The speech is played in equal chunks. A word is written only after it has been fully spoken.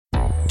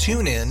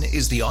TuneIn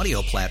is the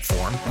audio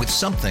platform with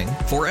something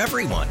for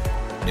everyone.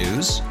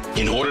 News.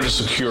 In order to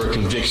secure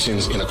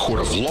convictions in a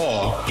court of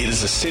law, it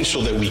is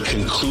essential that we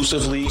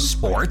conclusively.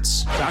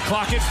 Sports. Shot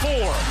clock at 4.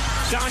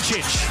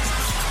 Doncic.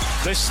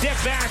 The step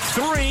back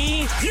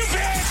 3. You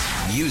bet.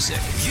 Music.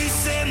 You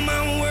set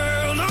my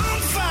world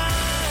on fire.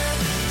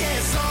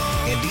 Yes,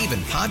 and even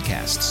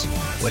podcasts.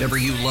 Whatever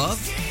you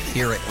love,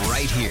 hear it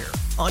right here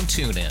on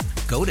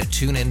TuneIn. Go to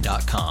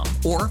TuneIn.com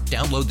or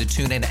download the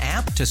TuneIn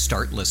app to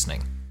start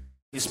listening.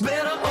 it's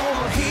better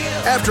over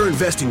here. After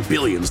investing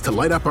billions to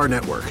light up our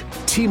network,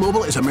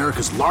 T-Mobile is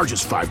America's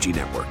largest 5G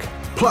network.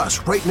 Plus,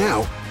 right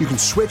now, you can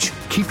switch,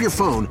 keep your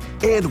phone,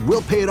 and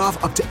we'll pay it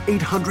off up to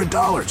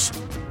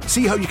 $800.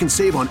 See how you can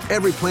save on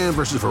every plan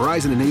versus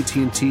Verizon and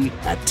AT&T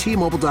at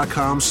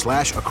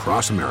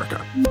T-Mobile.com/across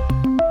America.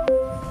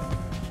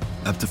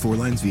 Up to 4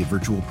 lines via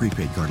virtual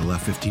prepaid card. Allow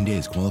 15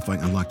 days. Qualifying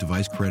unlocked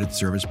device credit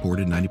service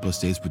ported 90+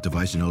 states with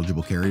device and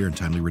eligible carrier and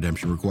timely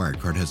redemption required.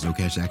 Card has no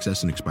cash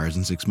access and expires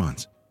in 6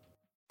 months.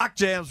 Rock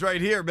jams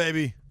right here,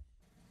 baby.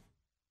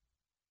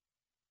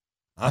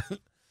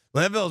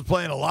 Landville's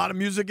playing a lot of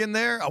music in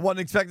there. I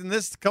wasn't expecting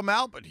this to come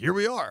out, but here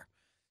we are.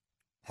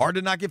 Hard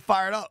to not get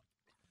fired up.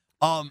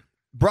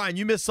 Brian,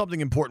 you missed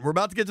something important. We're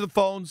about to get to the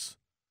phones.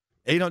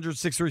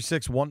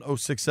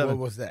 800-636-1067. What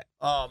was that?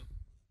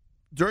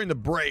 During the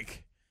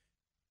break,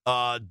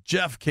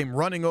 Jeff came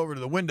running over to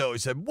the window. He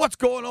said, "What's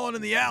going on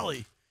in the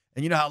alley?"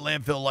 And you know how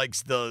Landfill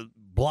likes the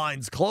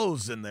blinds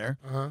closed in there.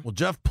 Uh-huh. Well,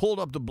 Jeff pulled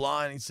up the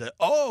blind. And he said,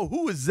 "Oh,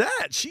 who is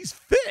that? She's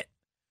fit."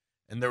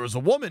 And there was a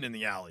woman in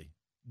the alley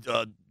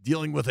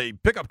dealing with a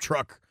pickup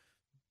truck,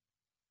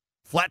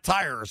 flat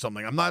tire or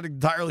something. I'm not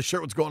entirely sure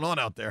what's going on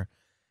out there.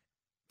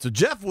 So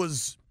Jeff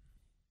was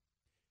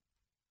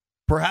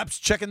perhaps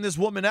checking this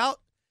woman out.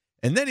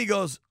 And then he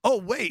goes, "Oh,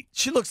 wait,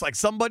 she looks like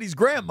somebody's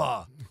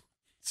grandma."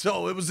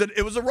 So it was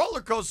a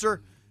roller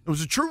coaster. It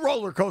was a true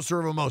roller coaster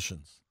of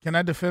emotions. Can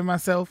I defend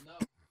myself? No.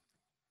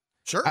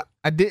 Sure.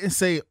 I didn't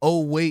say,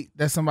 "Oh, wait,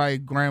 that's somebody's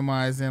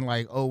grandma," as in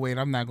like, "Oh, wait,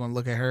 I'm not going to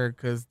look at her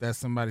because that's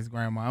somebody's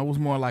grandma." It was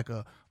more like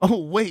 "Oh,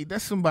 wait,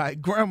 that's somebody's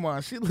grandma.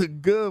 She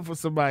looked good for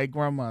somebody's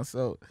grandma."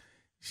 So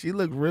she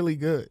looked really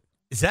good.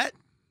 Is that?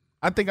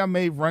 I think I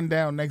may run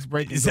down next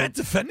break. Is that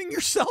defending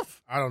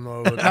yourself? I don't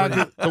know.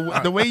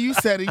 The way you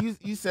said it,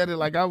 you said it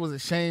like I was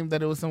ashamed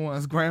that it was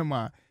someone's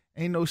grandma.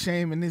 Ain't no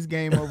shame in this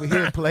game over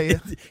here, player.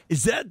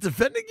 Is that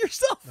defending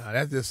yourself? Nah,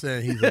 that's just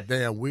saying he's a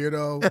damn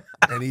weirdo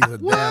and he's a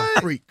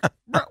damn freak.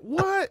 Bro,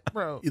 what,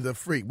 bro? He's a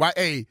freak. Why?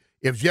 Hey,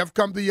 if Jeff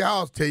come to your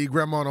house, tell your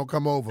grandma don't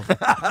come over.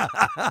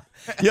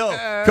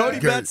 Yo, Cody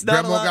Betts not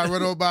grandma allowed. got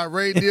run over by a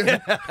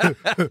reindeer.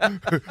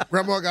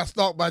 Grandma got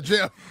stalked by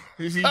Jeff.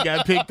 She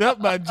got picked up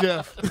by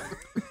Jeff.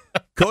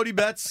 Cody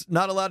Betts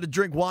not allowed to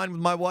drink wine with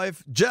my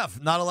wife.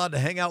 Jeff not allowed to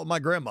hang out with my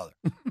grandmother.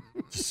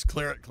 Just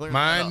clear it.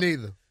 Mine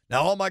neither.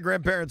 Now, all my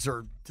grandparents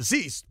are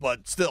deceased,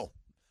 but still,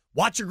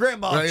 watch your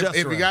grandma. If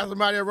you got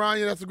somebody around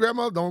you that's a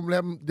grandma, don't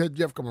let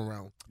Jeff come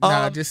around.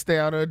 Nah, just stay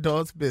out of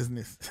adults'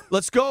 business.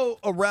 Let's go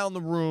around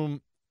the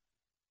room.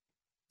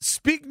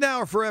 Speak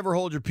now or forever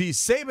hold your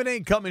peace. Saban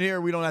ain't coming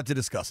here. We don't have to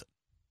discuss it.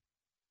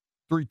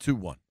 3, 2,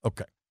 1.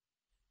 Okay.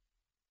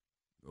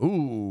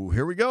 Ooh,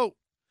 here we go.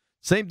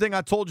 Same thing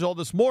I told you all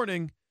this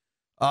morning.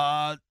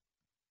 Rap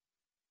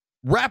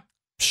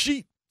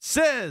sheet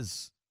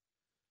says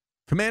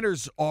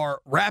Commanders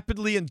are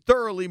rapidly and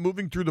thoroughly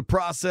moving through the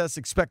process.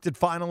 Expected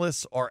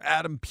finalists are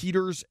Adam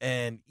Peters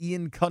and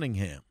Ian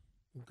Cunningham.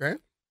 Okay.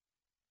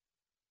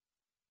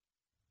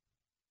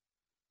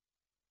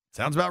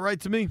 Sounds about right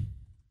to me.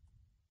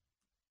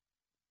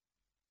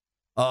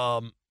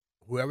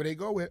 Whoever they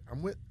go with,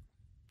 I'm with.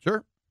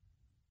 Sure.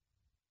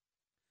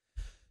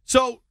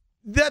 So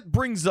that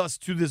brings us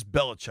to this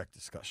Belichick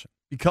discussion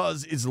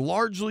because it's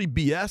largely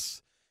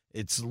BS.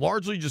 It's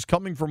largely just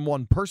coming from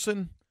one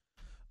person.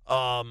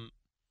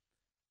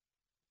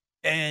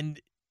 And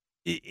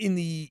in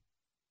the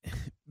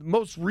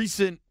most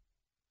recent,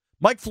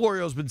 Mike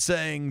Florio's been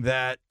saying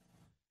that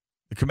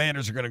the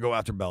Commanders are going to go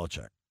after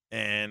Belichick.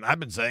 And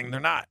I've been saying they're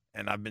not.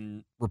 And I've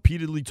been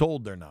repeatedly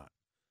told they're not.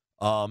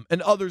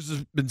 And others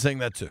have been saying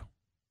that too.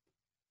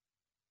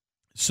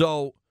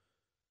 So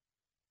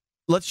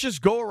let's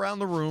just go around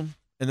the room,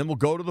 and then we'll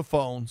go to the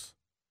phones.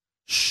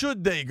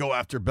 Should they go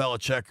after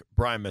Belichick,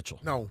 Brian Mitchell?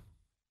 No.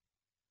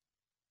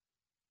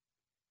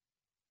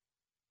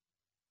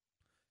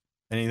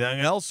 Anything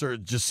else, or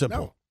just simple?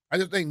 No. I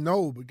just think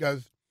no,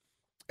 because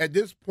at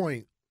this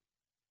point,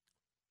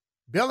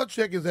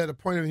 Belichick is at a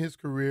point in his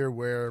career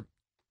where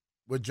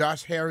what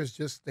Josh Harris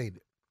just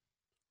stated.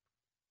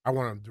 I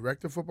want a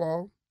director of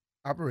football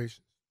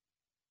operations,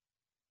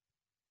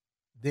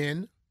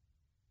 then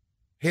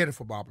head of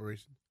football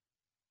operations,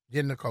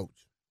 then the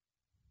coach.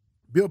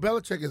 Bill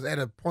Belichick is at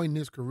a point in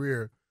his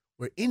career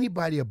where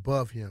anybody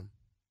above him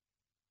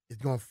is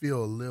going to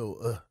feel a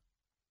little,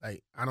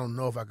 like, I don't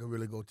know if I could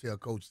really go tell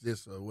coach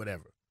this or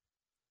whatever.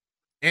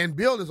 And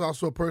Bill is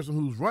also a person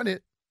who's run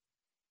it,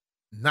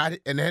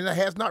 and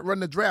has not run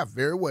the draft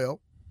very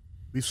well.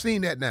 We've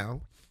seen that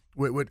now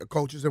with the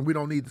coaches, and we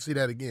don't need to see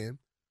that again.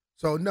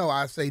 So, no,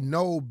 I say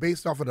no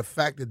based off of the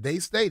fact that they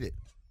stated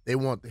they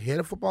want the head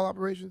of football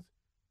operations,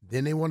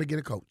 then they want to get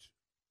a coach.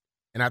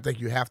 And I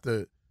think you have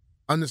to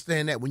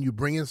understand that when you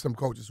bring in some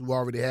coaches who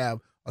already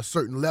have a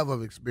certain level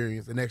of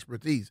experience and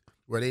expertise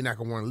where they're not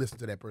going to want to listen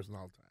to that person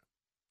all the time.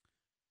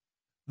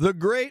 The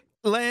great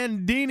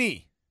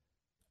Landini.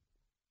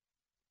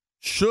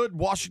 Should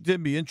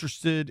Washington be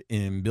interested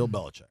in Bill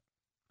Belichick?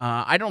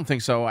 I don't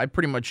think so. I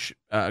pretty much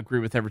agree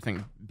with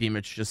everything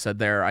Beamich just said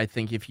there. I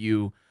think if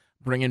you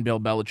bring in Bill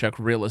Belichick,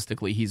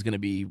 realistically, he's going to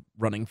be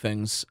running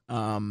things.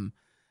 And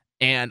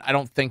I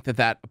don't think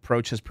that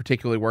approach has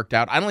particularly worked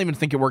out. I don't even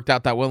think it worked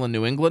out that well in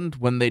New England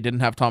when they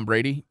didn't have Tom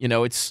Brady. You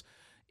know, it's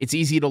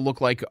easy to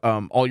look like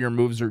all your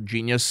moves are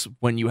genius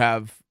when you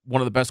have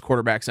one of the best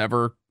quarterbacks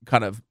ever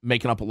kind of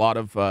making up a lot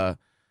of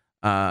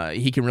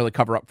he can really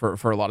cover up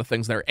for a lot of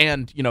things there.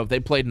 And, you know,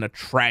 they played in a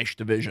trash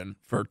division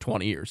for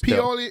 20 years. Scott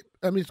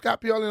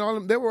Pioli and all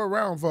them, they were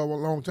around for a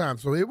long time,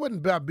 so it wasn't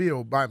about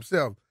Bill by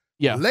himself.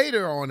 Yeah.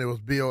 Later on, it was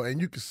Bill,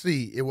 and you could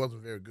see it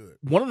wasn't very good.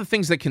 One of the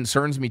things that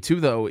concerns me, too,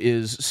 though,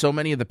 is so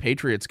many of the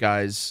Patriots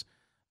guys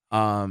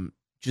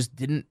just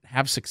didn't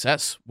have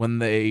success when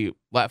they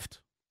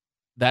left.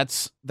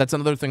 That's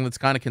another thing that's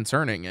kind of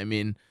concerning. I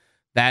mean,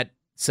 that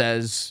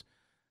says,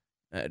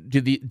 do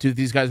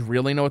these guys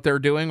really know what they're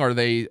doing? Are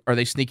they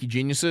sneaky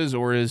geniuses,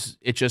 or is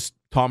it just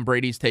Tom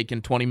Brady's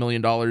taking $20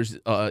 million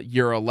a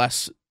year or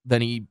less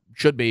than he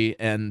should be,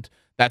 and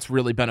that's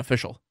really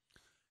beneficial?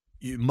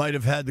 You might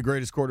have had the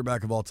greatest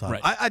quarterback of all time.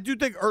 Right. I do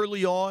think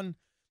early on,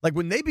 like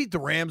when they beat the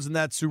Rams in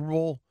that Super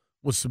Bowl,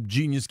 was some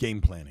genius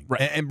game planning.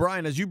 Right. And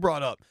Brian, as you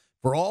brought up,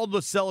 for all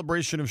the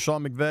celebration of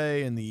Sean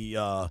McVay and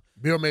the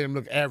Bill made him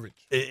look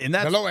average. And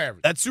that's below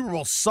average. That Super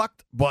Bowl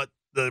sucked, but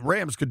the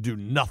Rams could do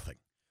nothing.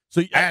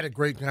 So I had a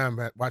great time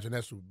watching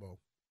that Super Bowl.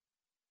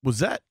 Was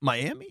that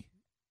Miami?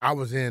 I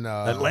was in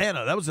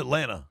Atlanta. That was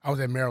Atlanta. I was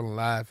at Maryland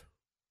Live.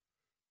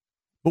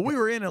 But we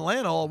were in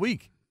Atlanta all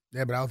week.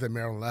 Yeah, but I was at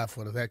Maryland Live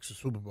for the extra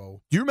Super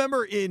Bowl. Do you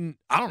remember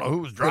I don't know who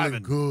was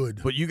driving. Good.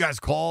 But you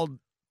guys called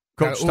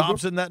Coach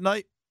Thompson that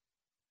night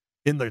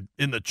in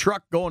the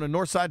truck going to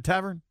Northside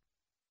Tavern?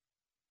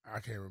 I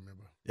can't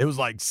remember. It was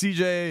like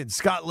CJ and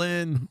Scott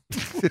Lynn.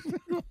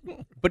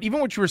 But even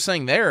what you were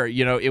saying there,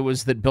 you know, it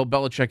was that Bill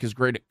Belichick is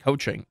great at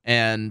coaching.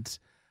 And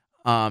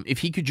if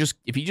he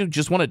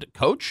just wanted to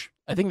coach,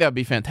 I think that would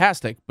be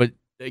fantastic. But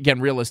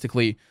again,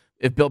 realistically,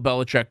 if Bill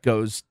Belichick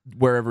goes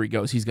wherever he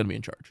goes, he's going to be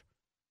in charge.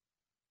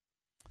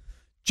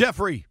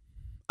 Jeffrey,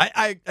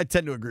 I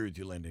tend to agree with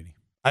you, Landini.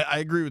 I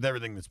agree with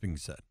everything that's being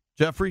said.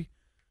 Jeffrey,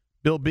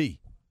 Bill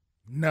B.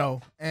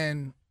 No.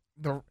 And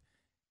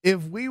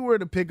if we were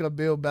to pick up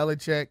Bill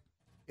Belichick,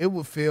 it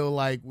would feel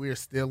like we're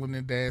still in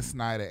the Dan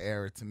Snyder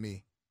era to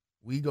me.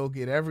 We go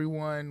get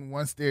everyone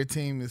once their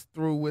team is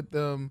through with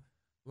them.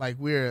 Like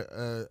we're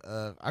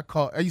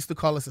I used to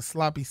call us a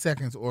sloppy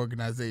seconds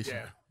organization.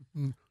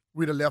 Yeah.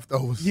 We the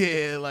leftovers.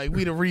 Yeah, like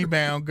we the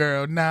rebound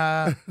girl.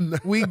 Nah,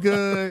 we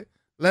good.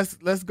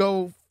 Let's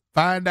go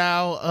find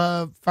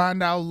our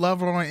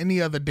lover on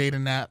any other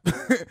dating app.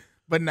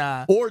 But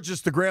nah. Or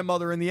just the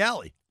grandmother in the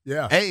alley.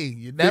 Yeah. Hey,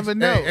 you never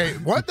know. Hey,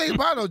 one thing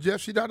about her,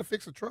 Jeff, she know how to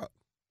fix a truck.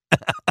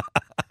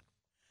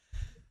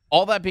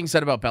 All that being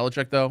said about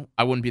Belichick, though,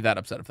 I wouldn't be that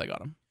upset if they got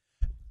him.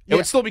 It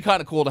would still be kind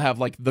of cool to have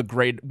like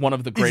one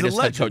of the greatest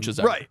head coaches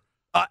ever. Right.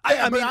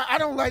 I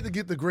don't like to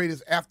get the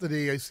greatest after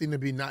they seem to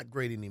be not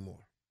great anymore.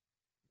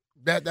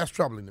 That's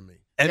troubling to me.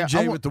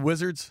 MJ with the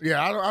Wizards?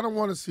 Yeah, I don't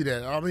want to see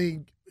that. I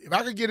mean, if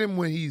I could get him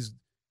when he's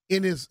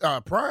in his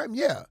prime,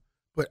 yeah.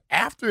 But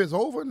after it's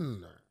over,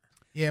 nah.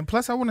 Yeah, and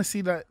plus I want to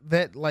see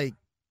that like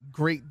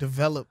great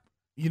develop,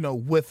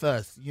 with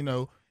us.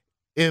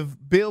 If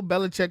Bill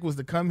Belichick was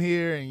to come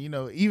here and,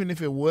 even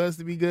if it was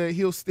to be good,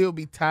 he'll still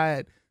be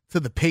tied to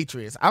the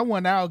Patriots. I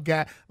want our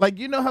guy, like,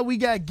 how we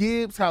got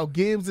Gibbs, how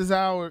Gibbs is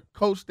our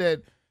coach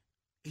that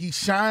he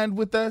shined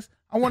with us.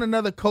 I want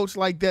another coach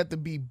like that to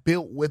be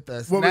built with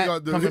us, what not we gonna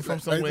do? coming from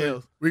somewhere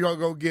else. We're going to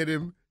go get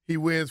him. He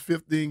wins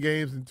 15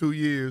 games in 2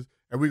 years,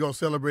 and we're going to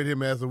celebrate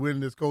him as a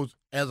winningest coach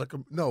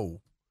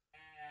no.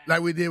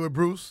 Like we did with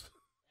Bruce.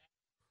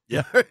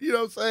 Yeah. You know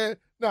what I'm saying?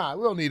 Nah,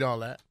 we don't need all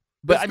that.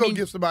 But Let's go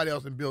get somebody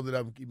else and build it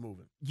up and keep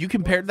moving. You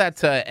compared that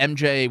to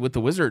MJ with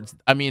the Wizards.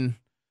 I mean,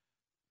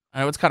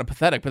 I know it's kind of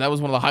pathetic, but that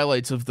was one of the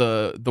highlights of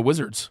the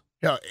Wizards.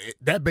 Yeah,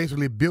 that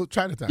basically built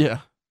Chinatown.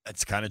 Yeah.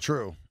 That's kind of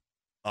true.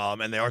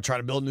 And they are trying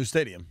to build a new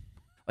stadium.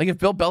 Like if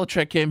Bill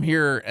Belichick came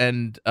here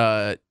and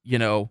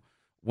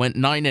went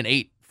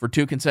 9-8 for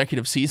 2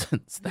 consecutive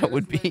seasons, that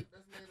would be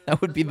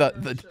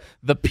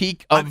the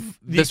peak of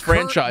this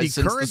franchise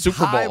since the Super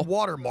Bowl. The current high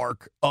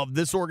watermark of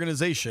this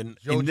organization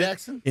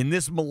in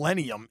this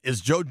millennium is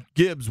Joe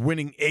Gibbs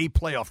winning a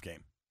playoff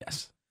game.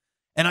 Yes.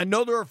 And I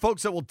know there are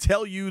folks that will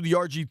tell you the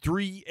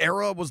RG3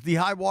 era was the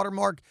high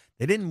watermark.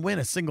 They didn't win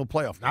a single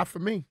playoff game. Not for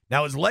me.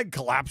 Now his leg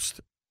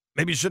collapsed.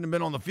 Maybe he shouldn't have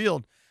been on the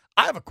field.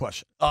 I have a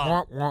question.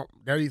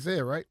 There you say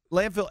it, right?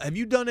 Landfill, have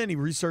you done any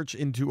research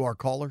into our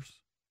callers?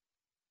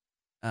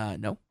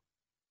 No.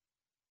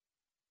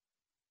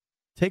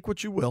 Take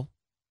what you will.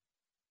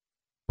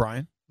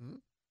 Brian?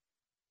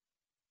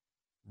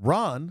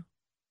 Ron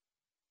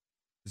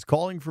is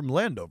calling from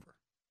Landover.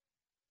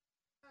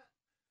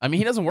 I mean,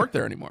 he doesn't work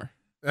there anymore.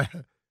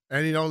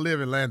 And he don't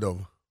live in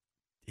Landover.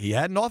 He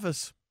had an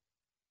office.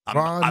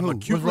 Ron I'm who?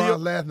 acutely What's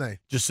Ron's last name?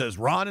 Just says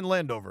Ron in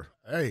Landover.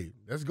 Hey,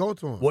 let's go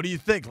to him. What do you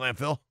think,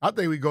 Landfill? I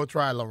think we go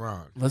try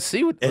LaRon. Let's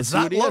see what. It's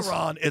not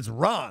LaRon. It's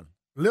Ron.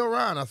 Lil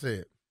Ron, I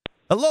said.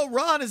 Hello,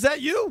 Ron. Is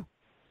that you?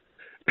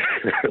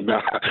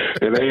 Nah,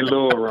 it ain't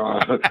Lil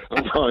Ron.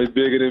 I'm probably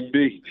bigger than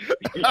B.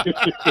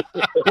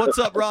 What's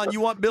up, Ron?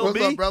 You want Bill What's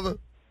B? up, brother?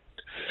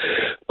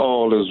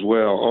 All is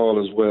well.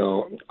 All is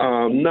well.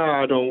 No,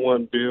 I don't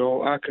want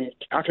Bill. I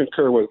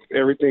concur with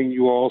everything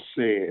you all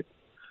said,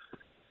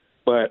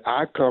 but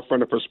I come from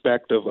the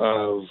perspective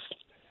of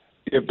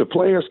if the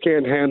players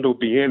can't handle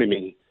the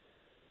enemy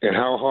and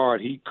how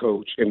hard he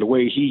coached and the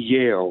way he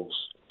yells,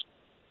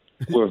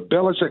 with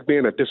Belichick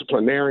being a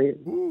disciplinarian,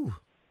 Ooh,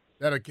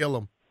 that'll kill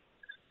him.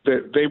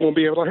 that they won't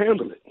be able to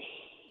handle it.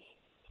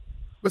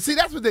 But see,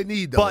 that's what they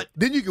need, though. But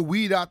then you can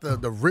weed out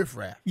the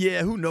riffraff.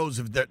 Yeah, who knows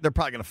if they're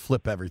probably going to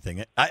flip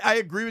everything. I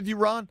agree with you,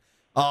 Ron,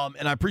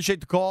 and I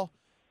appreciate the call.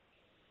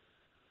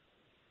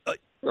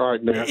 All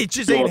right, now. It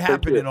just ain't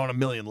happening on a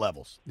million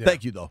levels. Yeah.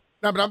 Thank you, though.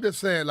 No, but I'm just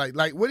saying,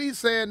 like what he's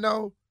saying,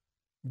 though,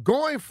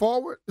 going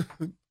forward,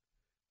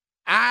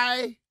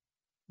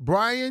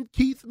 Brian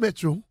Keith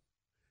Mitchell,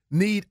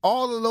 need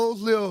all of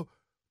those little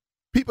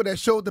people that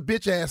showed the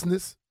bitch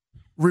assness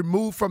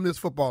removed from this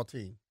football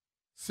team.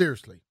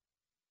 Seriously.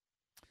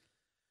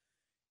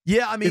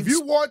 Yeah, I mean, if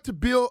you want to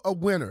build a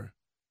winner,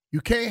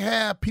 you can't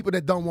have people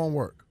that don't want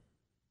work.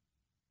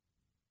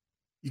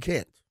 You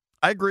can't.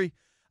 I agree.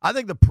 I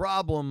think the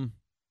problem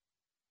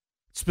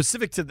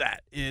specific to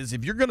that is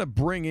if you're going to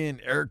bring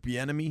in Eric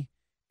Bieniemy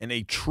and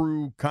a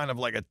true kind of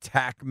like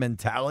attack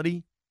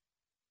mentality,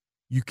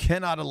 you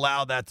cannot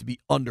allow that to be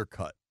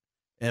undercut.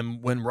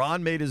 And when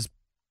Ron made his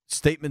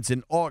statements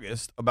in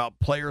August about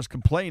players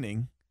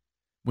complaining,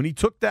 when he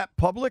took that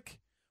public,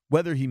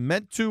 whether he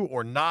meant to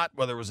or not,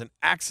 whether it was an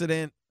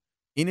accident,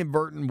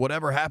 inadvertent,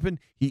 whatever happened,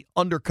 he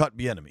undercut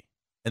Bieniemy,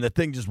 and the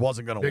thing just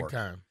wasn't going to work. Big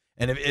time.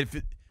 And if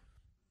it,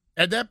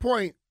 at that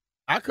point,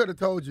 I could have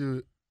told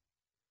you,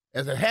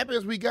 as happy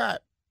as we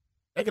got,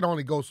 they can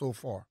only go so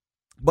far.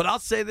 But I'll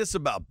say this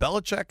about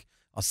Belichick.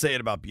 I'll say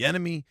it about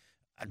Bieniemy.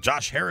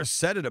 Josh Harris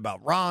said it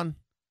about Ron.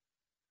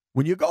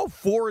 When you go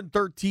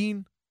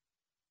 4-13,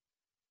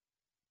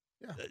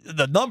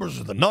 the numbers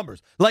are the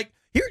numbers. Like,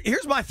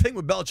 here's my thing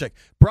with Belichick.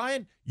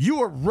 Brian,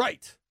 you are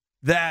right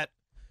that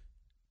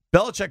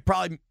Belichick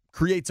probably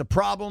creates a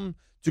problem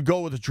to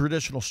go with a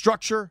traditional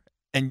structure,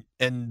 and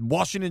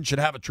Washington should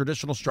have a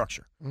traditional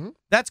structure. Mm-hmm.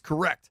 That's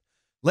correct.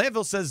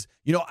 Landville says,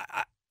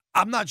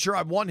 I'm not sure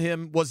I want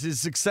him. Was his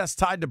success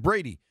tied to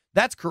Brady?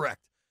 That's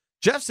correct.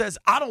 Jeff says,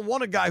 I don't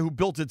want a guy who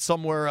built it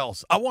somewhere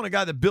else. I want a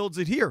guy that builds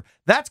it here.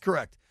 That's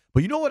correct.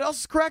 But you know what else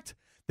is correct?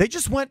 They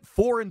just went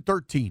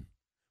 4-13.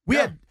 We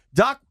had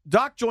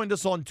Doc joined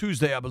us on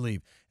Tuesday, I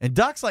believe. And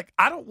Doc's like,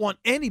 I don't want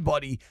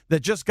anybody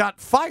that just got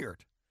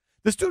fired.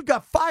 This dude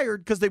got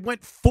fired because they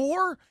went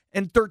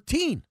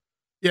 4-13.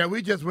 Yeah,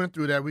 we just went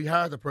through that. We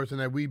hired the person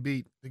that we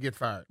beat to get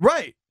fired.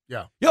 Right.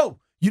 Yeah. Yo,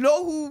 you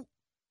know who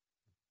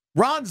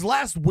Ron's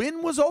last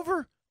win was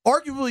over?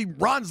 Arguably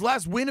Ron's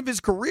last win of his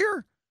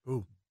career?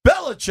 Who?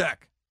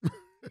 Belichick.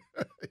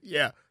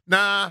 Yeah.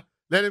 Nah,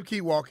 let him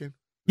keep walking.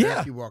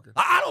 Yeah. Keep walking.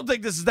 I don't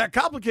think this is that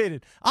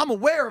complicated. I'm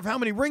aware of how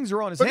many rings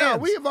are on his hands. No,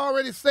 we have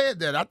already said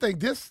that. I think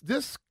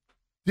this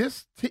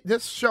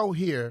show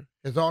here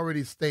has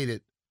already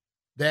stated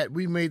that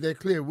we made that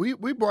clear.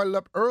 We brought it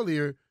up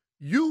earlier.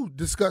 You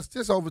discussed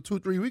this over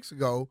 2-3 weeks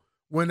ago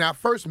when I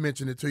first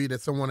mentioned it to you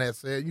that someone had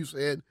said. You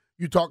said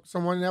you talked to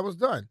someone and that was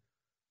done.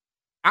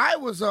 I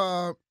was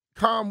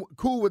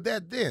cool with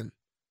that then.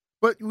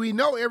 But we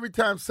know every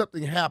time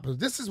something happens,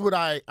 this is what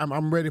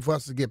I'm ready for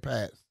us to get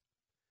past.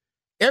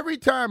 Every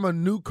time a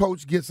new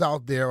coach gets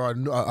out there or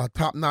a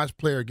top-notch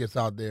player gets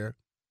out there,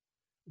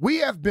 we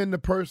have been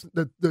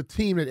the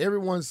team that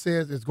everyone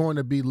says is going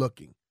to be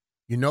looking.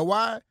 You know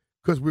why?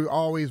 Because we've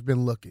always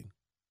been looking.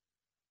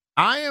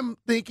 I am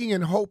thinking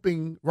and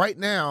hoping right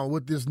now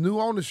with this new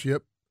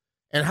ownership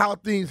and how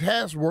things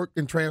has worked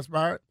and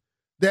transpired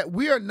that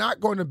we are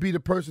not going to be the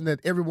person that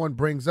everyone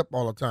brings up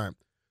all the time.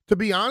 To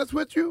be honest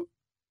with you,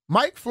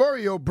 Mike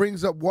Florio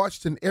brings up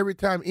Washington every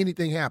time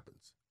anything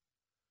happens.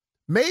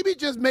 Maybe,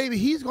 just maybe,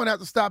 he's going to have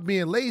to stop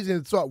being lazy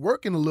and start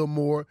working a little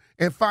more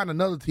and find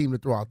another team to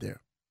throw out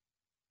there.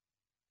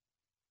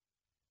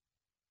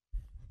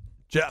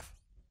 Jeff,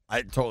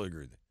 I totally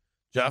agree with you.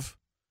 Jeff,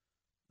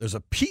 there's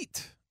a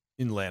Pete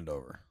in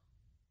Landover.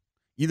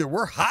 Either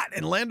we're hot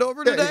in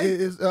Landover today.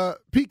 Is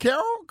Pete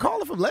Carroll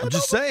calling from Landover? I'm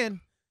just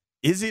saying.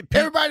 Is it Pete?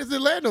 Everybody's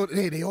in Landover.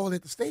 Hey, they all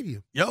at the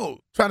stadium. Yo.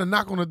 Trying to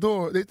knock on the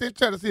door. They're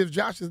trying to see if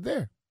Josh is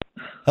there.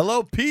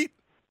 Hello, Pete.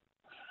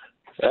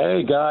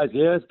 Hey, guys.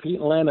 Yeah, it's Pete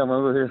and Landover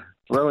over here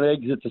throwing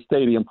eggs at the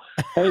stadium.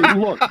 Hey,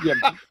 look,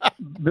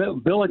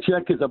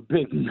 Belichick is a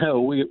big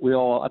no. We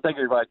all, I think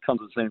everybody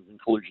comes to the same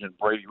conclusion.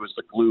 Brady was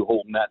the glue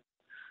holding that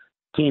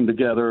team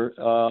together.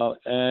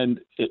 And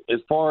as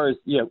far as,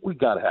 we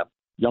got to have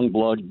young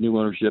blood, new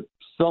ownership,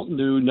 something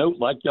new. No,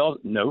 like y'all,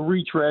 no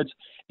retreads.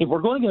 If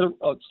we're going to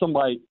get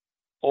somebody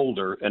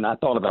older, and I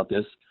thought about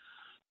this,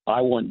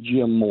 I want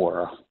Jim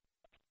Moore.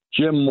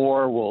 Jim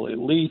Moore will at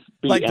least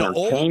be like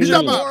entertaining. You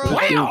talking about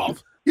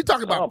playoffs? You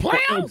talking about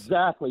playoffs?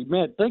 Exactly,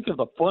 man. Think of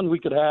the fun we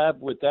could have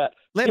with that.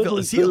 Landfill,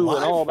 is he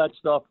alive? And all that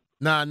stuff.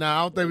 Nah, I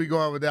don't think we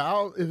go over there. I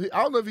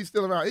don't know if he's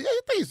still around. Yeah,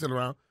 I think he's still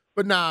around.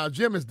 But nah,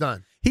 Jim is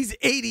done. He's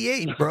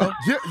 88, bro.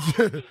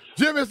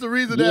 Jim is the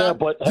reason Yeah, that.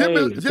 but Jim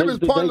hey, is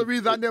part of the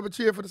reason I never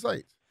cheered for the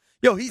Saints.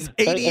 Yo, he's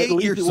 88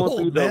 least years it won't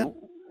old, be man.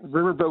 the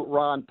Riverboat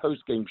Ron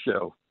postgame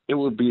show. It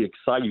would be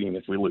exciting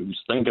if we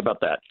lose. Think about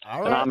that.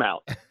 All And right. I'm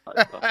out.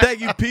 Thank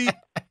you, Pete.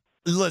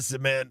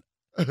 Listen, man.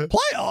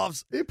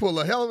 Playoffs. He pulled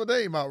a hell of a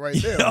name out right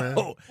there, man.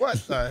 What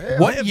the hell?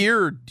 What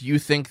year do you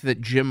think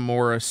that Jim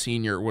Mora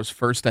Sr. was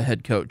first a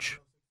head coach?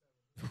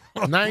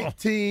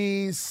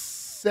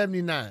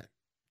 1979.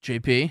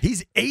 JP?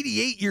 He's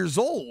 88 years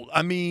old.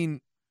 I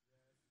mean,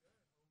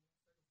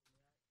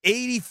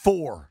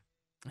 84.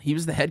 He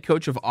was the head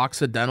coach of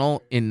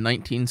Occidental in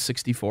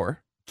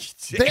 1964.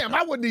 Damn,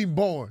 I wasn't even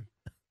born.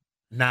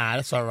 Nah,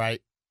 that's all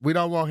right. We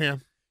don't want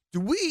him.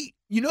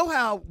 You know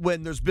how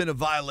when there's been a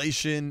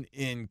violation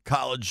in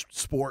college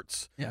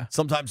sports,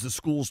 sometimes the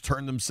schools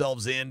turn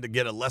themselves in to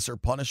get a lesser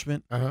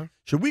punishment? Uh-huh.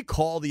 Should we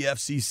call the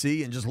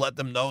FCC and just let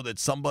them know that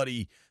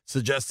somebody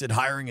suggested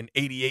hiring an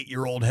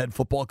 88-year-old head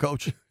football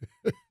coach?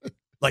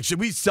 Like, should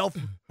we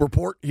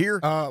self-report here?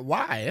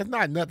 Why? It's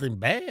not nothing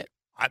bad.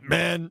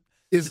 Man.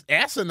 It's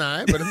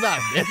asinine, but it's not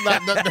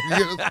nothing.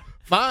 It's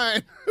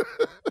fine.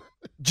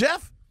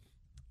 Jeff,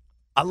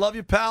 I love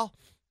you, pal.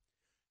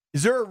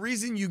 Is there a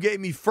reason you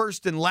gave me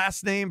first and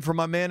last name for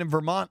my man in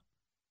Vermont?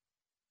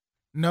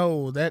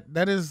 No, that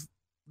is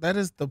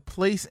the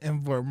place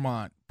in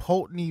Vermont,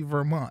 Pulteney,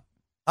 Vermont.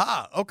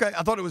 Ah, okay.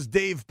 I thought it was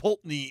Dave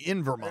Pulteney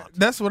in Vermont.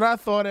 That's what I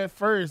thought at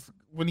first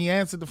when he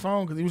answered the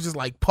phone, because he was just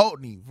like,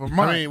 Pulteney,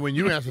 Vermont. I mean, when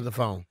you answered the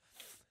phone.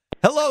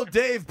 Hello,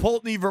 Dave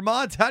Pulteney,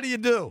 Vermont. How do you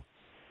do?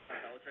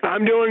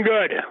 I'm doing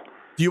good.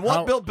 Do you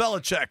want Bill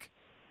Belichick?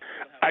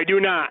 I do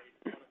not.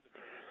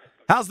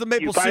 How's the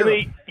maple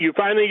syrup? You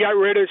finally got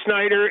rid of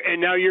Snyder, and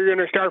now you're going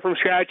to start from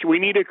scratch. We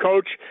need a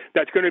coach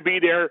that's going to be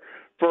there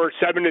for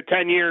 7 to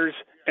 10 years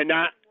and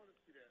not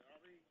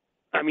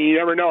 – I mean, you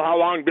never know how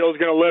long Bill's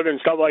going to live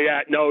and stuff like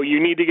that. No,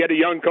 you need to get a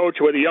young coach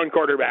with a young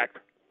quarterback.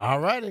 All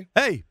righty.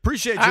 Hey,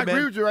 appreciate you, I man.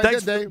 agree with you right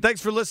thanks, there, Dave.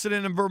 Thanks for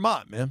listening in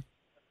Vermont, man.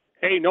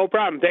 Hey, no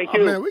problem. Thank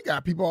you. Man, we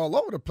got people all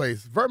over the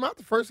place. Vermont,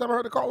 the first time I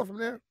heard a caller from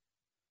there.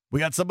 We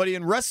got somebody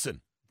in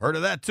Reston. Heard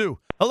of that, too.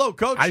 Hello,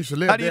 Coach. I used to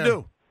live How do there. you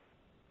do?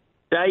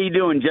 How you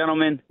doing,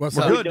 gentlemen? What's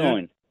We're up? good,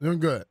 doing? Doing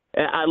good.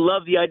 I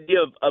love the idea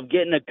of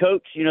getting a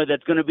coach,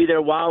 that's going to be there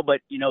a while.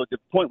 But, the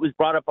point was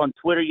brought up on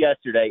Twitter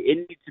yesterday.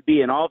 It needs to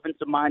be an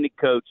offensive-minded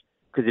coach,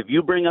 because if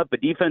you bring up a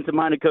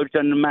defensive-minded coach,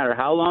 doesn't matter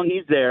how long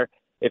he's there,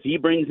 if he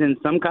brings in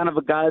some kind of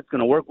a guy that's going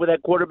to work with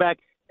that quarterback,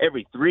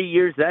 every 3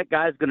 years that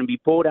guy's going to be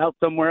pulled out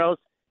somewhere else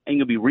and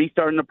you'll be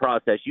restarting the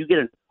process. You get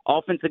an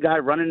offensive guy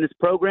running this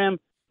program,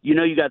 you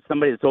got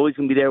somebody that's always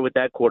going to be there with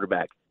that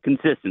quarterback.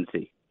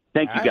 Consistency.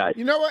 Thank you, guys.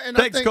 You know what? And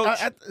Thanks, I think Coach.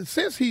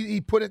 Since he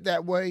put it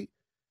that way,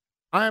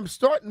 I've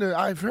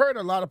heard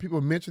a lot of people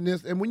mention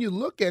this, and when you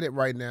look at it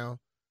right now,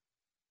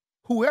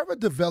 whoever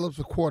develops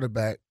a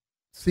quarterback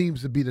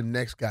seems to be the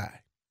next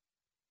guy.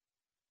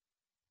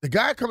 The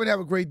guy coming to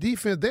have a great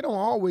defense, they don't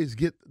always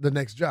get the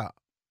next job.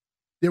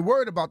 They're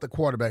worried about the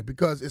quarterback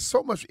because it's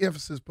so much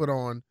emphasis put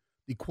on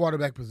the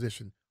quarterback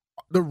position.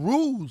 The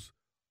rules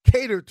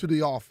cater to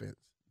the offense.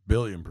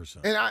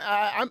 $1,000,000,000.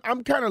 And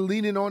I'm kind of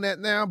leaning on that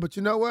now, but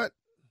you know what?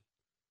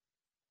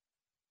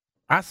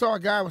 I saw a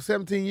guy with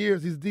 17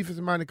 years. He's a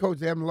defensive-minded coach.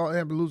 They haven't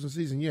been losing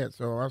season yet.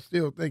 So I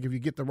still think if you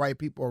get the right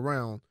people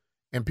around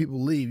and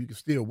people leave, you can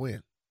still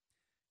win.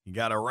 You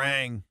got a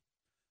ring.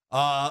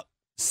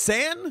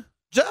 San,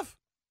 Jeff?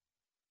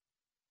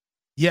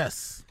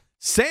 Yes.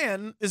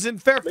 San is in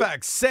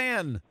Fairfax.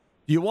 San,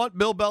 do you want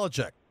Bill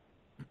Belichick?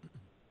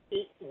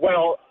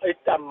 Well,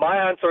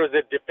 my answer is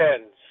it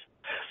depends.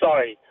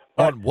 Sorry.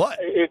 On what?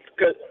 It's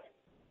good.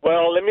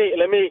 Well, let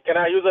me. Can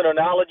I use an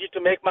analogy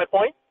to make my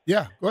point?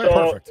 Yeah, go ahead.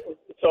 Perfect.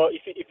 So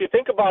if you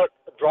think about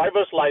a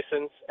driver's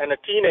license and a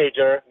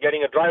teenager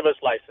getting a driver's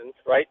license,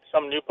 right?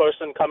 Some new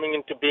person coming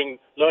into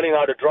learning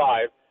how to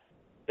drive,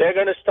 they're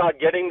going to start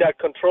getting that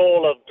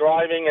control of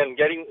driving and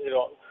getting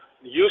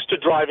used to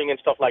driving and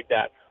stuff like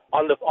that.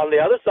 On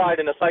the other side,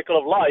 in a cycle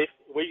of life,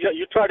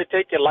 you try to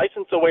take your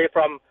license away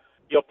from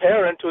your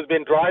parent who's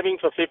been driving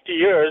for 50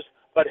 years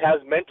but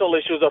has mental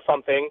issues or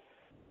something.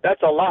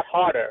 That's a lot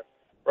harder,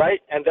 right?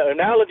 And the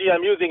analogy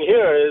I'm using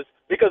here is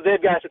because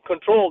they've got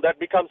control, that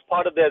becomes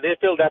part of they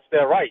feel that's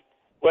their right.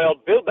 Well,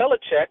 Bill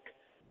Belichick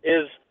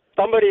is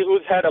somebody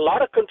who's had a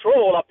lot of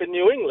control up in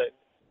New England.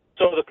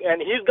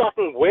 And he's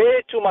gotten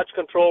way too much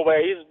control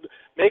where he's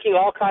making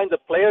all kinds of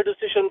player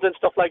decisions and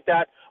stuff like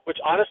that, which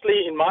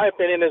honestly, in my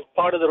opinion, is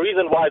part of the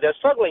reason why they're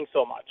struggling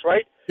so much,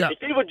 right? Yeah. If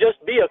he would just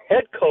be a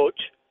head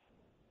coach,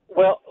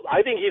 well,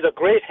 I think he's a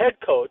great head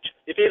coach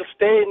if he'll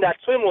stay in that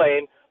swim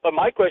lane. But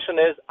my question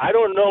is, I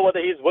don't know whether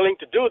he's willing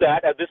to do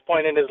that at this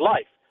point in his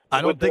life.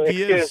 I don't with think the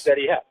he experience is. that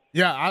he has.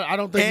 Yeah, I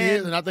don't think he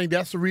is, and I think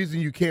that's the reason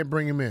you can't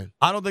bring him in.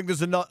 I don't think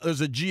there's a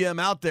GM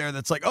out there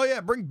that's like, oh,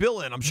 yeah, bring Bill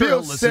in. I'm sure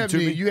Bill's he'll listen 70,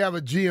 to me. you have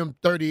a GM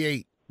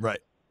 38. Right.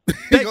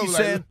 Thank you, Like,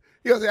 Sam.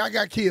 He'll say, I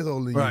got kids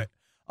older than you. Right.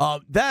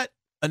 That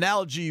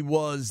analogy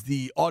was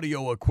the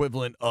audio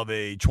equivalent of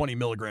a 20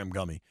 milligram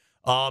gummy.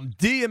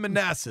 D in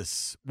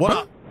Manassas, what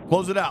up?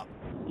 Close it out.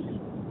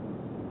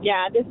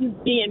 Yeah, this is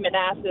B in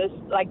Manassas,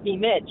 like B.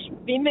 Mitch.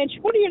 B. Mitch,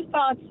 what are your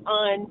thoughts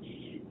on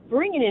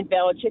bringing in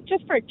Belichick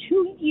just for a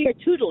 2-year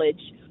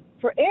tutelage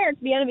for Eric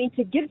Bieniemy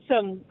to get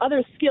some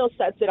other skill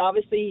sets that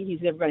obviously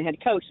he's never been a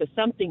head coach, so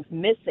something's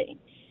missing.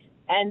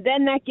 And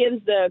then that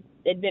gives the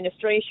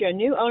administration a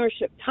new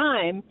ownership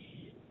time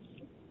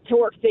to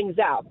work things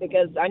out,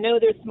 because I know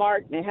they're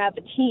smart and they have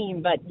a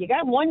team, but you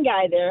got one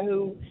guy there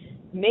who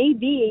may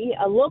be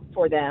a look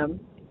for them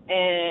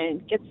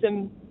and get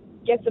some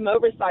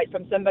oversight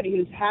from somebody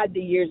who's had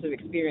the years of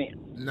experience.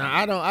 No,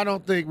 I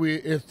don't think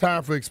it's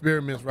time for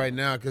experiments right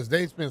now, because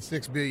they spent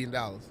 $6 billion.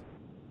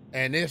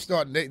 And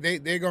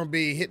they're going to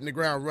be hitting the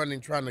ground running,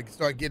 trying to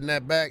start getting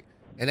that back.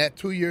 And that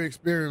 2-year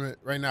experiment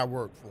right now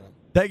worked for them.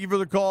 Thank you for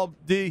the call,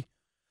 D.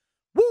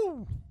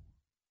 Woo!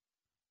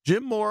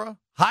 Jim Mora,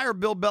 hire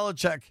Bill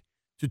Belichick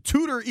to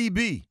tutor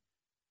EB.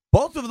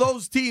 Both of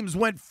those teams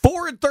went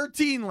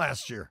 4-13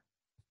 last year.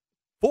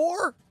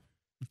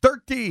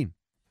 4-13.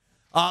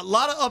 A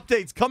lot of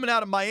updates coming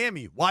out of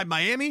Miami. Why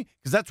Miami?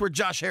 Because that's where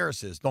Josh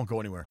Harris is. Don't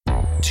go anywhere.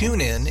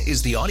 TuneIn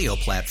is the audio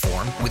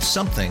platform with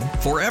something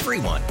for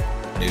everyone.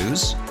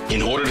 News.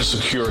 In order to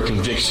secure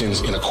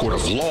convictions in a court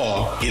of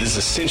law, it is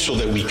essential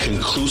that we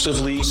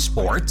conclusively.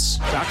 Sports.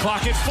 Shot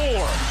clock at 4.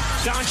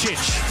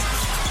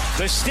 Doncic.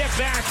 The step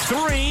back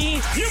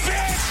 3. You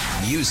bet.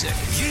 Music.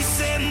 You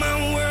set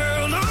my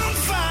world on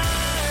fire.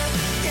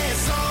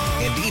 Yes,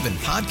 and even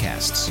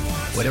podcasts.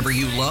 Whatever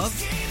you love,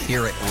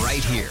 hear it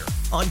right here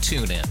on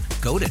TuneIn.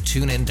 Go to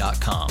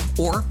TuneIn.com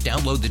or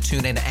download the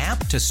TuneIn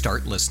app to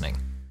start listening.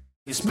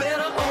 It's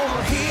better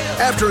over here.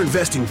 After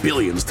investing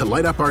billions to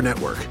light up our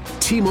network,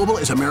 T-Mobile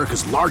is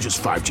America's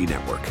largest 5G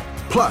network.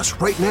 Plus,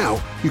 right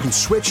now, you can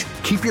switch,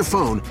 keep your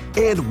phone,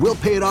 and we'll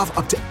pay it off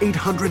up to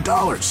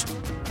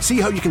 $800. See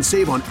how you can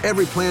save on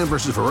every plan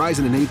versus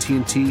Verizon and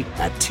AT&T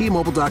at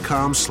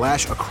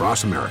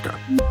T-Mobile.com/across America.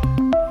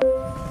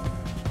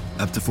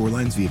 Up to 4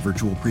 lines via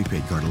virtual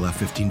prepaid card. Allow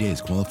 15 days.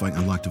 Qualifying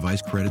unlocked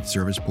device credit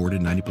service ported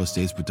 90-plus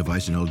days with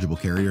device and eligible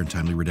carrier and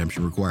timely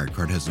redemption required.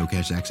 Card has no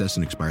cash access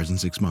and expires in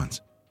 6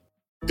 months.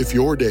 If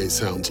your day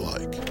sounds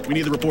like, we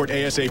need the report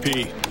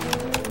ASAP,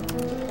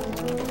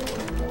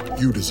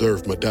 you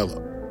deserve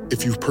Modelo.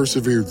 If you've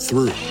persevered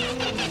through,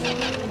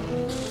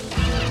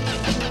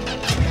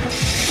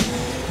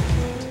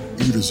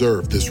 you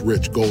deserve this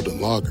rich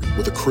golden lager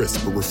with a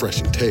crisp but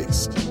refreshing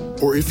taste.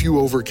 Or if you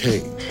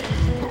overcame.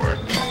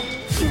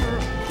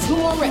 2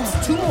 more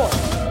reps, 2 more.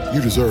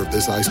 You deserve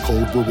this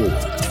ice-cold reward.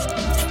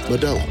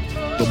 Modelo,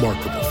 the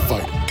Remarkable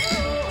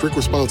Fighter. Drink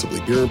responsibly.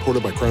 Beer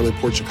imported by Crown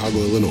Imports, Chicago,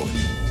 Illinois.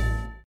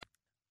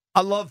 I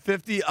love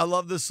 50. I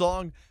love this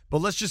song. But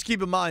let's just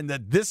keep in mind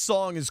that this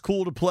song is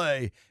cool to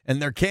play,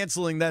 and they're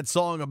canceling that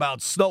song about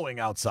snowing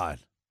outside.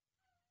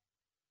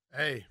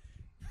 Hey.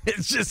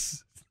 It's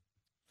just,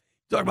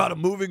 talk about a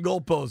moving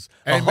goalpost.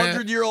 Hey,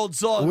 100-year-old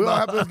song. We don't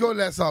have to let's go to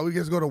that song. We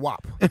just go to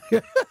WAP.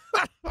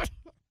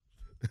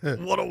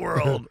 What a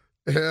world.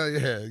 Hell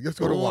yeah. Let's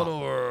go to WAP. What a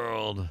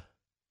world.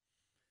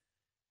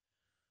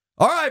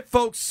 All right,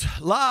 folks,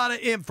 a lot of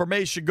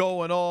information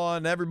going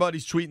on.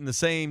 Everybody's tweeting the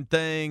same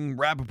thing.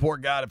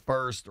 Rappaport got it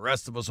first. The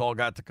rest of us all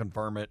got to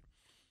confirm it.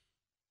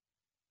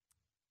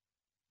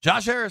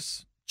 Josh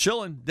Harris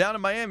chilling down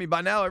in Miami. By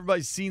now,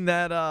 everybody's seen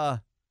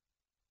that,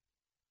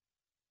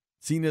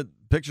 seen the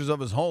pictures of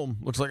his home.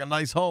 Looks like a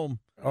nice home.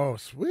 Oh,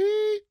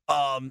 sweet.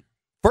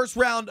 First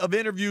round of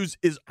interviews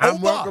is I'm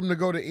over. welcome to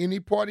go to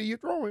any party you're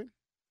throwing.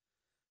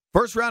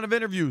 First round of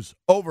interviews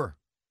over.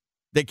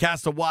 They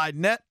cast a wide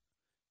net.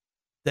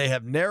 They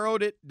have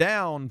narrowed it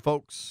down,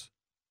 folks.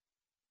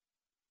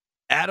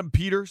 Adam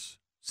Peters,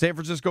 San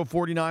Francisco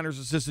 49ers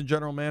assistant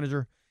general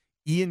manager.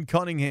 Ian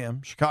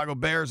Cunningham, Chicago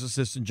Bears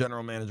assistant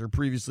general manager,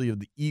 previously of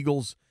the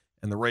Eagles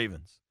and the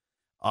Ravens.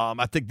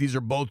 I think these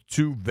are both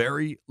two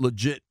very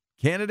legit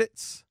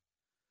candidates.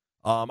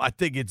 I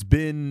think it's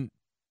been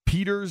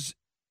Peters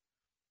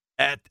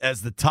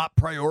as the top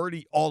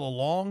priority all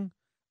along.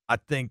 I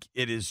think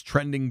it is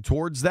trending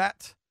towards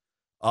that.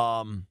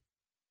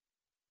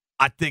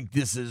 I think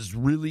this is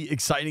really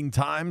exciting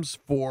times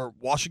for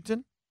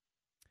Washington.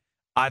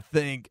 I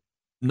think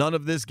none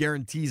of this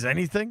guarantees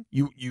anything.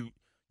 You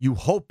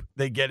hope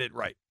they get it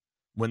right.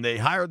 When they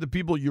hire the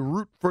people, you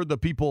root for the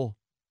people.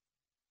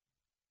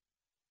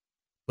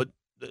 But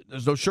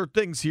there's no sure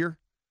things here.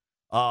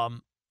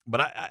 But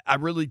I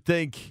really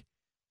think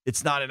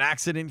it's not an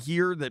accident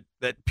here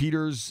that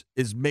Peters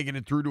is making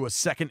it through to a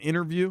second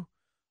interview.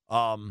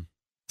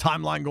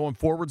 Timeline going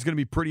forward is going to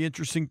be pretty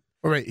interesting.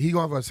 All right, he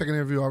going for a second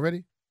interview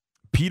already?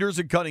 Peters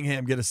and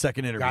Cunningham get a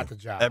second interview. Got the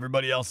job.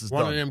 Everybody else is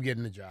done. One of them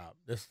getting the job.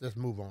 Let's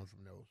move on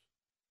from those.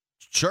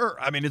 Sure.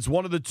 I mean, it's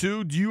one of the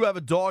two. Do you have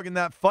a dog in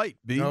that fight,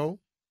 B? No.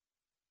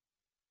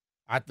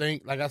 I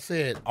think, like I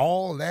said,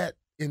 all that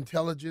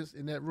intelligence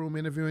in that room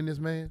interviewing this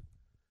man,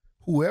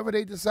 whoever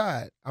they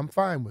decide, I'm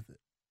fine with it.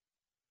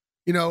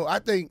 You know, I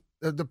think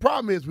the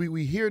problem is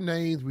we hear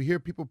names, we hear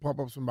people pump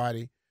up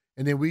somebody,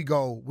 and then we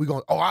go,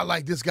 oh, I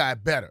like this guy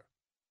better.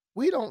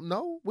 We don't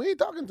know. We ain't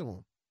talking to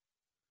him.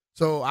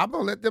 So I'm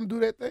gonna let them do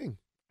that thing.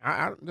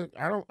 I'm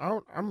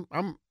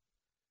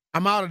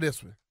out of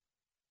this one.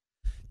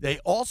 They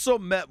also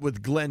met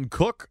with Glenn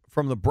Cook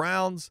from the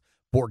Browns,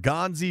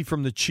 Borgonzi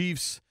from the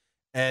Chiefs,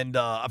 and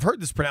I've heard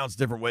this pronounced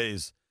different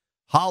ways.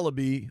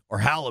 Hallaby,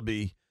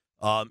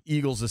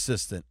 Eagles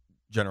assistant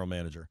general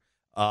manager.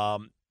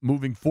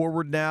 Moving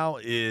forward now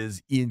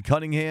is Ian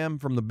Cunningham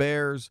from the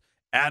Bears,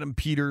 Adam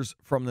Peters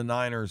from the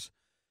Niners.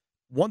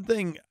 One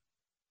thing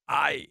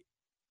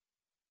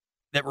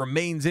that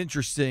remains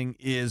interesting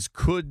is,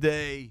 could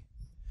they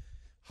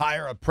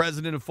hire a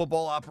president of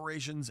football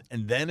operations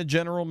and then a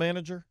general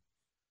manager?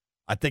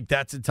 I think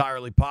that's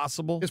entirely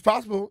possible. It's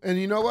possible, and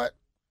you know what?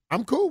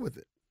 I'm cool with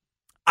it.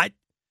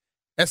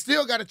 I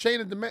still got a chain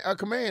of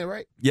command,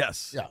 right?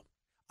 Yes. Yeah.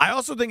 I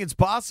also think it's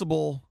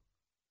possible,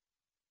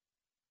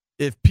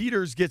 if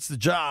Peters gets the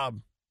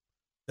job,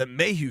 that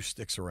Mayhew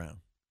sticks around.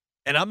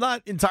 And I'm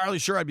not entirely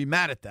sure I'd be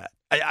mad at that.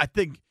 I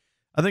think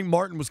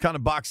Martin was kind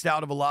of boxed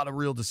out of a lot of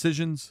real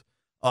decisions.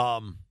 I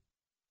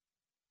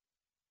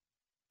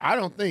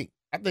think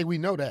we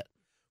know that.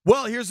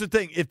 Well, here's the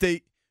thing.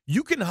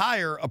 You can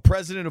hire a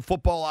president of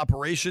football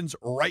operations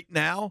right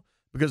now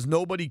because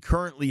nobody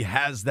currently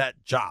has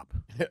that job.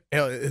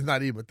 It's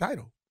not even a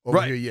title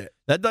over here yet.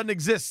 That doesn't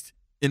exist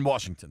in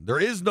Washington. There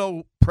is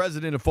no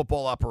president of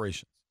football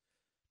operations.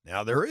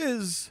 Now, there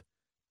is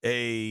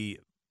a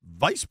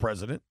vice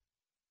president.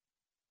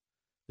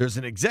 There's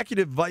an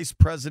executive vice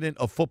president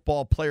of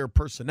football player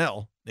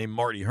personnel named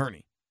Marty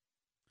Herney.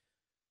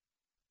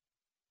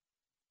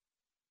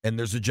 And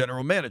there's a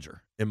general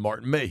manager in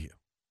Martin Mayhew.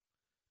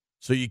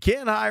 So you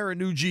can't hire a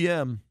new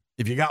GM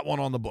if you got one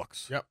on the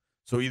books. Yep.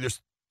 So either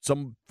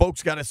some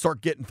folks got to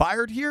start getting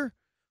fired here,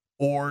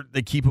 or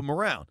they keep them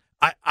around.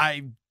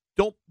 I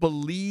don't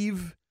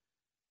believe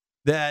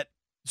that.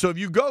 So if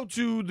you go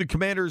to the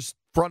Commanders'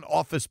 front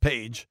office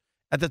page,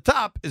 at the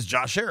top is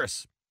Josh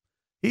Harris.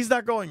 He's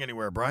not going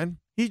anywhere, Brian.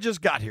 He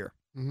just got here.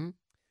 Mm-hmm.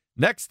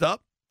 Next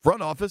up,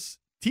 front office,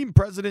 team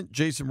president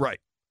Jason Wright.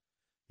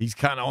 He's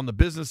kind of on the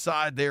business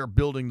side. They are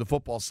building the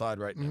football side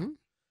right now. Mm-hmm.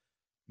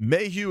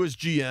 Mayhew is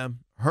GM.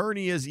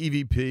 Herney is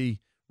EVP.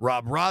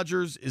 Rob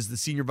Rogers is the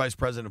senior vice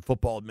president of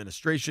football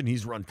administration.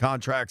 He's run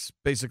contracts,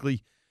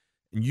 basically.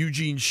 And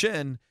Eugene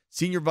Shen,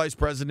 senior vice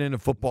president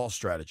of football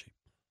strategy.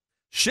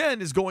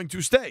 Shen is going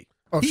to stay.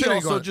 He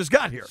also just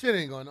got here. Shit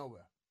ain't going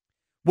nowhere.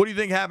 What do you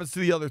think happens to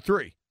the other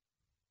three?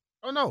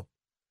 Oh, no.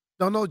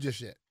 Don't know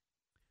just yet.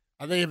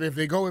 I think if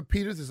they go with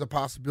Peters, there's a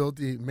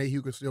possibility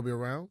Mayhew could still be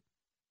around.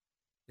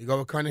 You go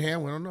with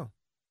Cunningham, we don't know.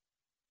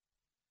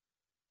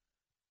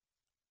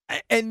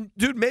 And,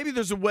 dude, maybe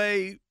there's a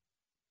way.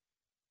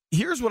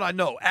 Here's what I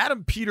know.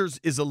 Adam Peters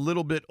is a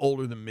little bit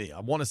older than me. I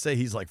want to say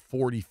he's like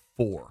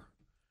 44.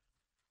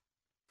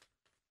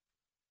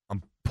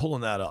 I'm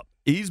pulling that up.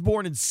 He's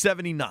born in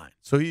 79,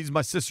 so he's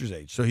my sister's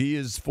age. So he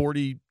is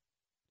 40.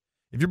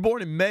 If you're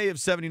born in May of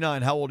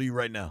 79, how old are you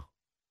right now?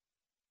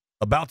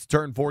 About to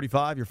turn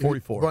 45? You're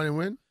 44. Born in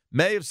when?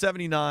 May of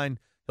 79.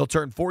 He'll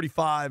turn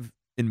 45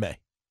 in May.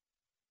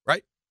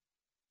 Right?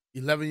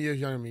 11 years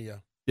younger than me, yeah.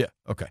 Yeah,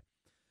 okay.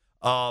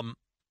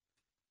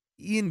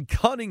 Ian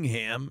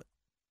Cunningham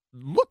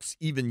looks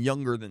even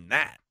younger than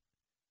that.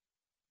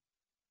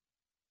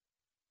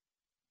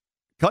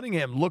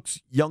 Cunningham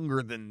looks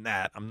younger than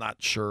that. I'm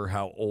not sure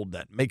how old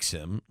that makes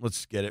him.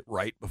 Let's get it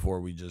right before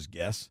we just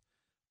guess.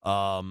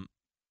 14,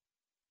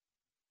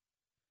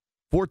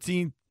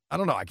 I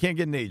don't know. I can't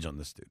get an age on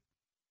this dude.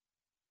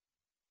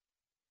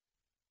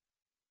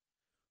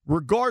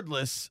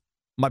 Regardless,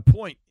 my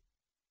point,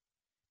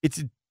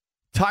 it's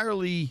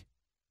entirely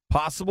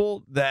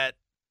possible that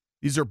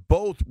these are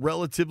both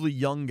relatively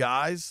young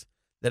guys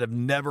that have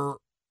never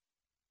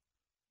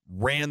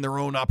ran their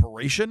own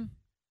operation,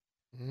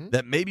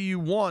 that maybe you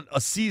want a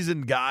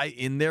seasoned guy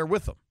in there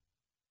with them.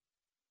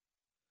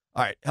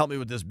 All right, help me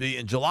with this, B.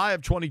 In July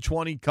of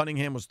 2020,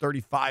 Cunningham was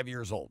 35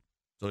 years old.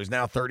 So he's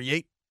now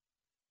 38.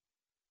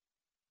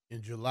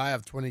 In July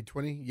of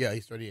 2020? Yeah,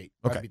 he's 38.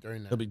 Okay. Be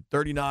 39. He'll be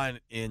 39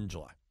 in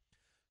July.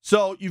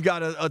 So you've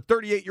got a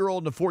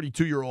 38-year-old and a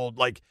 42-year-old.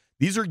 Like,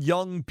 these are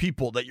young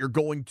people that you're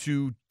going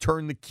to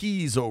turn the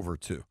keys over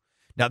to.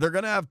 Now, they're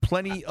going to have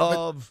plenty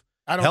of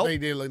I don't help.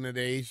 think they're looking at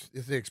their age.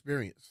 It's their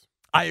experience.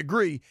 I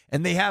agree,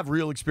 and they have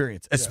real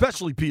experience,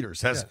 especially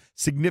Peters has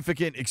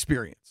significant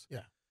experience.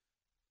 Yeah.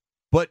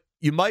 But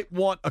you might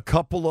want a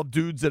couple of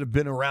dudes that have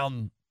been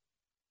around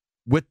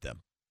with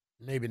them.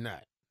 Maybe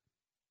not.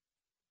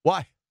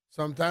 Why?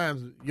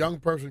 Sometimes a young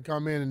person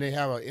come in and they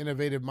have an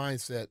innovative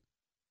mindset,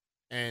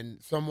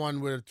 and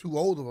someone with a too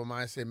old of a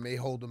mindset may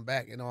hold them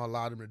back and not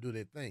allow them to do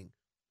their thing.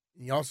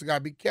 And you also got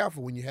to be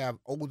careful when you have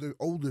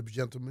older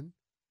gentlemen.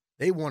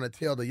 They want to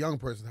tell the young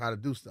person how to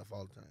do stuff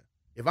all the time.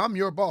 If I'm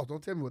your boss,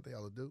 don't tell me what the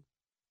hell to do.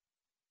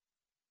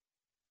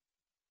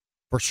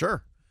 For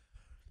sure.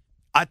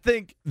 I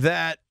think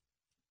that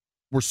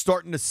we're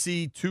starting to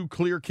see two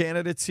clear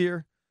candidates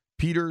here.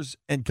 Peters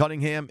and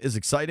Cunningham is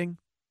exciting.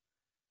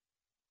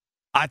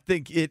 I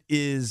think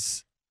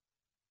the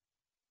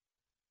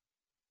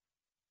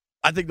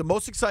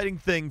most exciting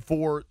thing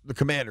for the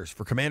Commanders,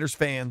 for Commanders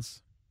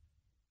fans,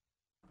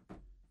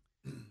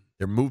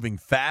 they're moving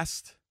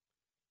fast.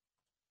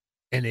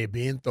 And they're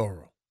being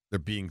thorough. They're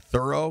being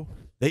thorough.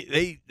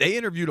 They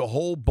interviewed a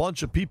whole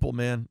bunch of people,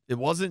 man. It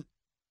wasn't.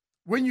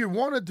 When you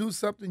want to do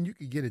something, you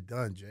can get it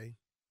done, Jay.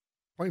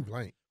 Point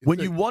blank. When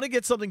you want to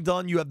get something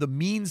done, you have the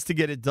means to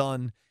get it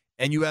done,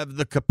 and you have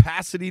the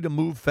capacity to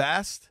move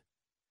fast.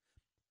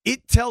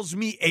 It tells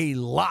me a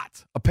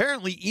lot.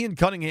 Apparently, Ian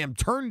Cunningham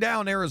turned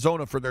down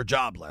Arizona for their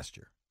job last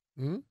year.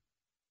 Mm-hmm.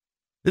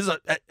 This is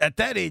at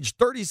that age,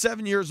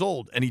 37 years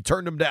old, and he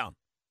turned him down.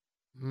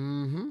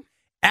 Mm-hmm.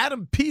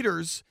 Adam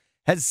Peters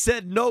has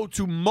said no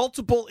to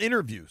multiple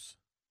interviews.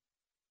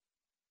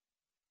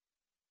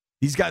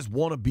 These guys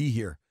want to be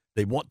here.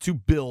 They want to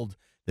build.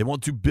 They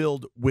want to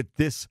build with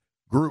this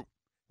group.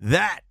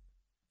 That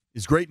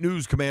is great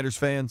news, Commanders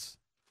fans.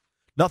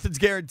 Nothing's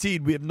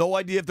guaranteed. We have no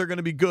idea if they're going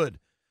to be good.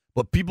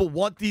 But people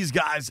want these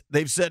guys.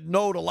 They've said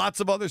no to lots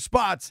of other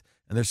spots,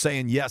 and they're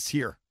saying yes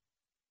here.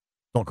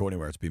 Don't go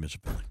anywhere. It's B.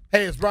 Mitchell Philly.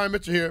 Hey, it's Brian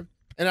Mitchell here,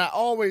 and I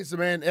always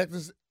demand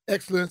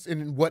excellence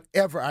in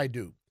whatever I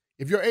do.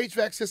 If your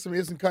HVAC system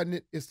isn't cutting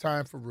it, it's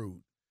time for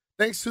Rude.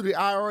 Thanks to the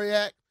IRA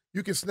Act,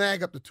 you can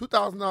snag up to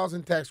 $2,000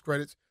 in tax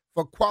credits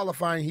for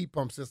qualifying heat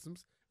pump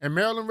systems. And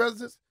Maryland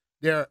residents,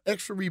 there are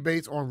extra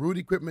rebates on Rude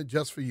equipment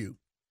just for you.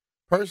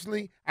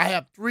 Personally, I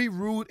have 3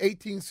 Rude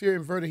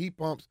 18-series inverter heat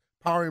pumps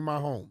powering my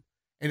home,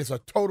 and it's a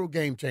total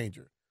game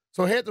changer.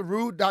 So head to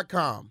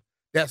Rude.com.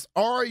 That's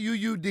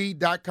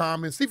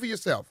RUUD.com and see for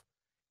yourself.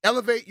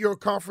 Elevate your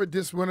comfort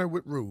this winter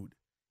with Rude.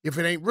 If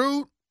it ain't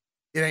Rude,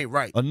 it ain't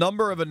right. A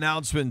number of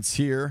announcements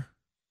here.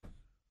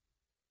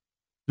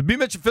 The B.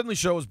 Mitchell Finley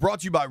Show is brought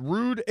to you by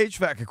Rude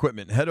HVAC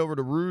Equipment. Head over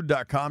to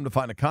Rude.com to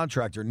find a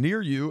contractor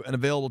near you and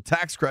available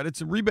tax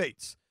credits and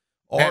rebates.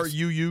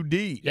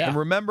 RUUD. Yeah. And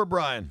remember,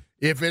 Brian,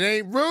 if it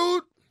ain't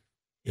Rude,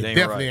 it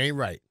definitely ain't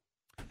right.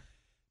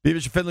 B.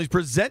 Mitchell Finley is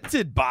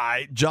presented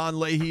by John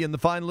Leahy and the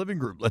Fine Living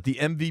Group. Let the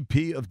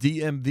MVP of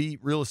DMV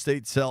Real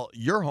Estate sell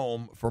your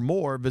home. For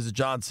more, visit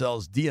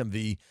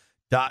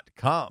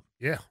johnsellsdmv.com.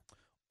 Yeah.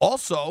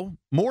 Also,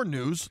 more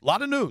news, a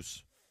lot of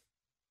news.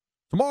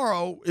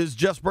 Tomorrow is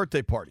Jeff's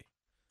birthday party.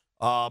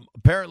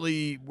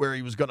 Apparently, where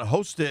he was going to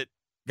host it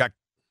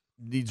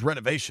needs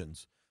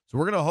renovations. So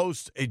we're going to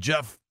host a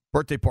Jeff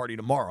birthday party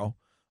tomorrow.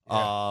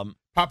 Yeah.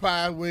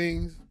 Popeye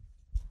wings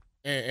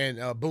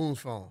and Boone's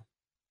phone.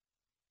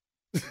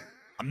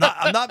 I'm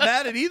not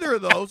mad at either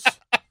of those.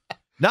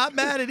 Not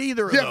mad at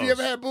either of Jeff, those. you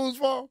ever had Boone's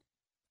phone?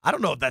 I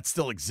don't know if that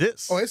still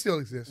exists. Oh, it still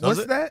exists. Does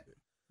What's it? that?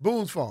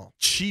 Boone's phone.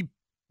 Cheap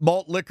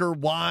malt liquor,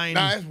 wine.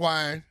 Nah, it's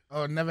wine.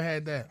 Oh, never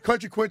had that.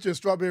 Country Quencher and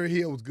Strawberry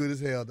Hill was good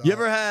as hell, dog. You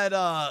ever had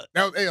that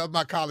was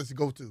my college to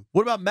go to.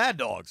 What about Mad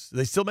Dogs? Do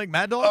they still make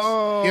Mad Dogs?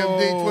 Oh,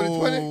 MD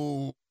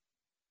 2020.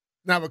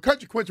 Now, but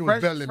Country Quencher was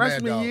better than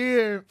Mad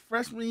Dog.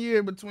 Freshman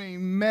year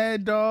between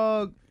Mad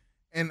Dog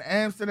and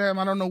Amsterdam,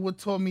 I don't know what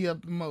tore me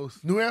up the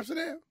most. New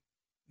Amsterdam?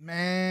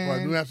 Man.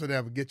 Well, New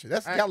Amsterdam will get you.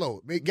 That's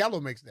Gallo.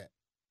 Gallo makes that.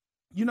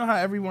 You know how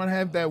everyone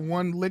have that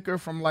one liquor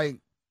from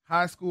like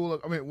high school,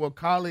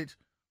 college,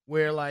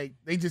 where like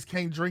they just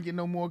can't drink it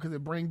no more because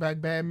it brings back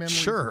bad memories?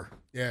 Sure.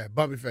 Yeah,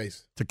 bumpy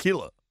face.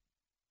 Tequila.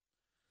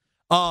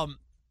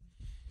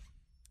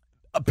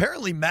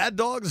 Apparently Mad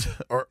Dogs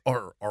are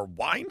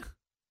wine.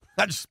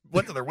 I just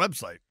went to their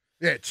website.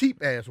 Yeah,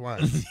 cheap ass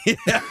wine.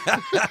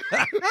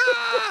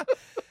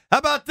 How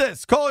about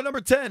this? Caller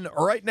number 10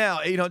 right now,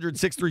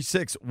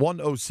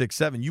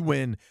 800-636-1067. You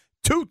win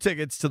 2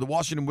 tickets to the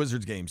Washington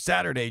Wizards game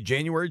Saturday,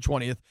 January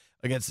 20th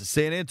against the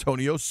San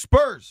Antonio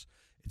Spurs.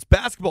 It's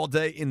basketball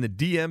day in the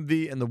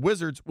DMV, and the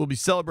Wizards will be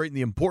celebrating the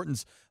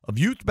importance of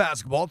youth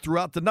basketball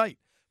throughout the night.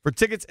 For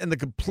tickets and the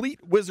complete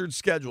Wizards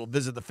schedule,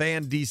 visit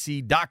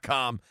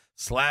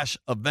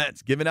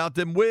thefandc.com/events. Giving out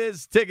them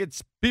Wiz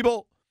tickets,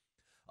 people.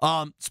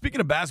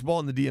 Speaking of basketball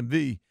in the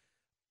DMV,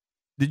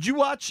 did you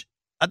watch,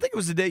 I think it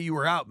was the day you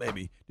were out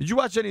maybe, did you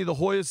watch any of the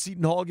Hoya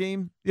Seton Hall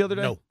game the other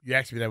day? No, you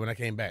asked me that when I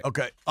came back.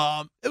 Okay.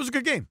 It was a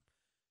good game.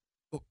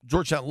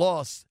 Georgetown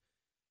lost.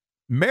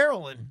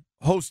 Maryland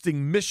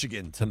hosting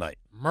Michigan tonight.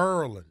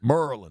 Maryland.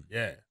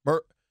 Yeah.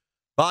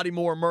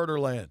 Bodymore,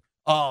 Murderland.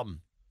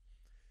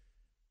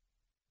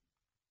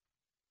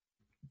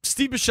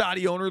 Steve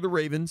Bisciotti, owner of the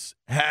Ravens,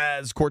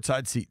 has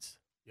courtside seats.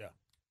 Yeah.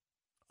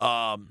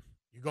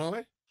 You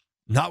going?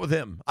 Not with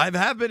him. I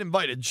have been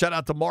invited. Shout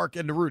out to Mark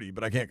and to Rudy,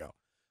 but I can't go.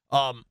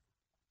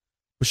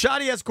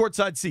 Bisciotti has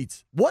courtside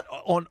seats. What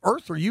on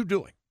earth are you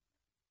doing?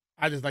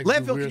 I just like Landfill,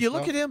 to do weird can you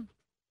stuff. look at him?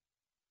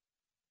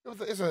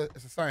 It's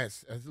a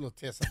science. It's a little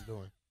test I'm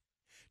doing.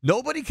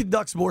 Nobody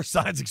conducts more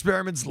science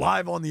experiments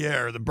live on the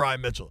air than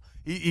Brian Mitchell.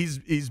 He's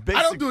basically.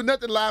 I don't do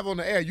nothing live on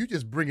the air. You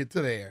just bring it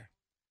to the air.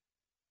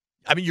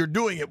 I mean, you're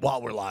doing it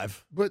while we're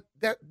live. But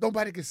that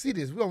nobody can see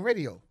this. We're on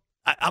radio.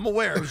 I'm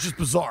aware. It was just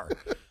bizarre.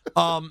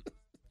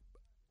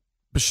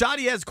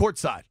 Bisciotti has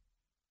courtside.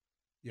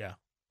 Yeah.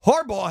 John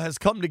Harbaugh has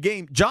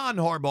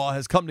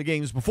come to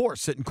games before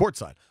sitting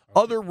courtside.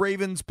 Other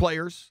Ravens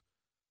players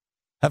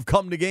have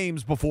come to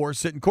games before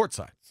sitting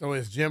courtside. So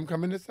is Jim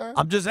coming this time?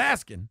 I'm just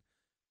asking.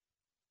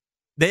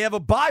 They have a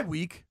bye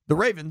week, the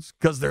Ravens,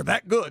 because they're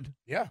that good.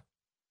 Yeah.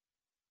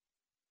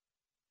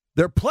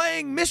 They're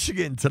playing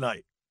Michigan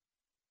tonight.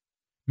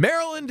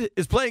 Maryland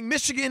is playing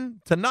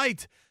Michigan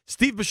tonight.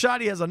 Steve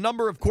Bisciotti has a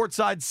number of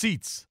courtside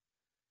seats.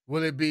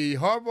 Will it be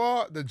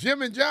Harbaugh, the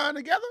Jim and John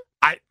together?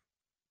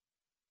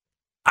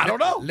 I don't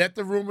know. Let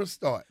the rumors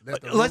start.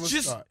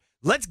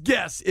 Let's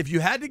guess. If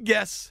you had to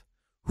guess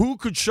who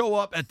could show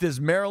up at this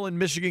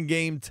Maryland-Michigan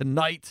game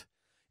tonight,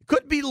 it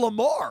could be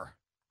Lamar.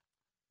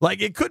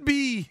 Like, it could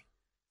be.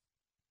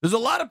 There's a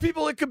lot of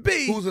people it could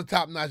be. Who's a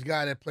top-notch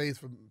guy that played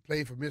for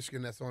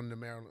Michigan that's on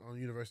the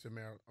University of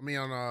Maryland? I mean,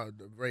 on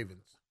the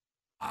Ravens.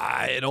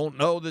 I don't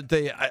know that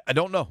they. I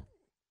don't know.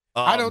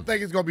 I don't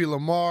think it's going to be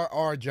Lamar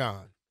or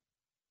John.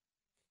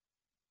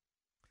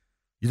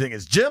 You think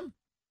it's Jim?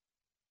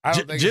 I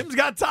don't think Jim's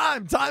got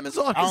time. Time is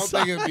on his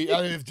side. I don't think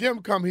it'll be. If Jim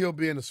come, he'll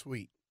be in the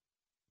suite.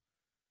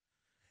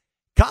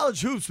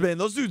 College hoops, man.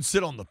 Those dudes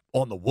sit on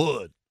the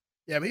wood.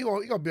 Yeah, but he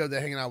gonna be up there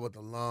hanging out with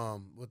the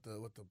with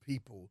the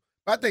people.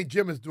 But I think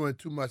Jim is doing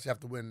too much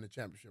after winning the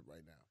championship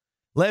right now.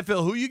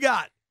 Landfill, who you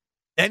got?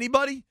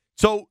 Anybody?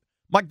 So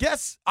my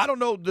guess, I don't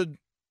know the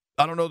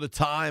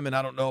time and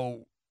I don't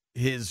know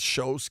his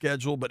show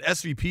schedule, but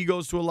SVP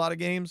goes to a lot of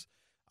games.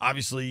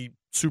 Obviously,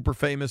 super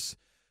famous.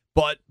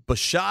 But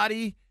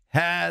Bisciotti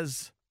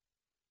has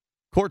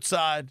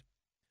courtside.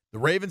 The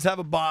Ravens have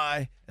a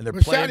bye, and they're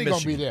playing Michigan.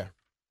 Gonna be there.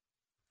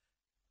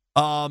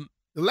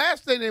 The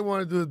last thing they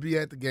want to do is be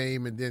at the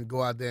game and then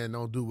go out there and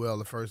don't do well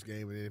the first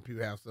game, and then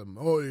people have something.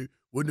 Oh, you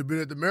wouldn't have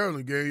been at the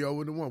Maryland game, y'all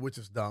wouldn't have won, which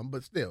is dumb,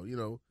 but still,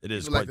 it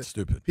is quite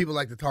stupid. People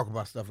like to talk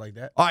about stuff like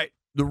that. All right,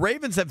 the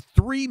Ravens have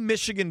 3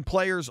 Michigan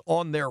players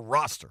on their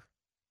roster.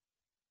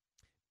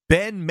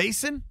 Ben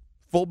Mason,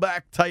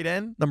 fullback, tight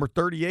end, number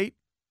 38.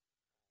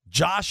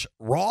 Josh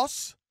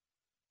Ross,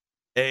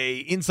 a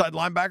inside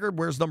linebacker,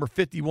 wears number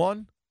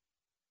 51.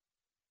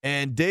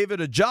 And David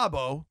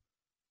Ajabo,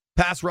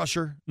 pass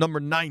rusher,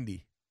 number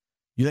 90.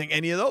 You think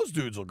any of those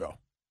dudes will go?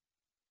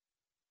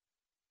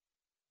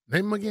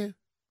 Name them again.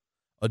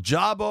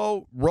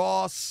 Ajabo,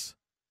 Ross,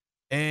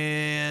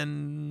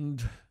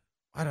 and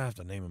why do I have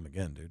to name them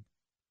again, dude?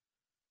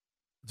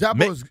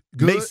 Ajabo's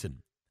good.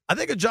 Mason. I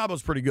think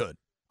Ajabo's pretty good.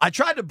 I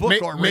tried to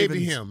book our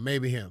Ravens.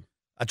 Maybe him.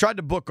 I tried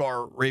to book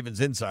our Ravens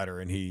insider,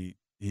 and he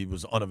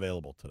was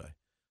unavailable today.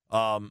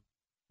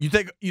 You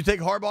think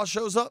Harbaugh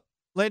shows up,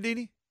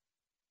 Landini?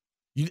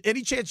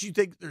 Any chance you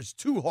think there's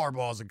 2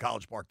 Harbaughs in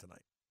College Park tonight?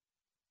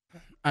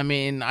 I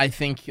mean, I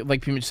think,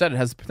 like Pima said, it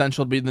has the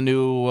potential to be the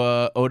new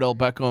Odell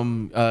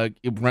Beckham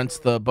rents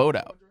the boat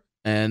out,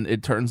 and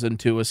it turns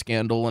into a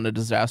scandal and a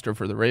disaster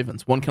for the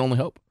Ravens. One can only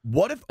hope.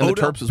 What if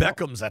Odell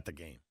Beckham's at the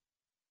game?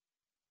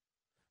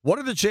 What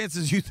are the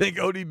chances you think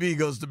ODB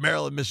goes to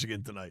Maryland,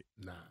 Michigan tonight?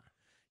 Nah.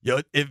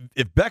 Yo,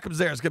 if Beckham's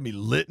there, it's going to be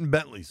lit in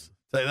Bentleys.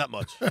 I'll tell you that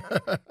much.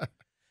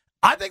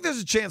 I think there's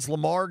a chance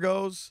Lamar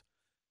goes.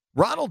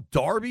 Ronald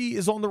Darby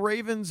is on the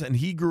Ravens, and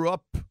he grew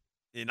up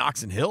in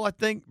Oxon Hill, I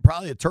think.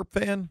 Probably a Terp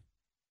fan.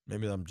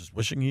 Maybe I'm just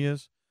wishing he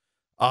is.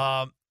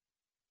 I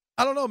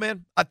don't know,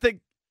 man. I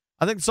think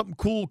something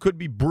cool could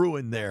be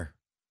brewing there.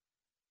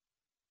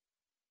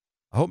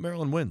 I hope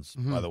Maryland wins,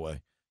 by the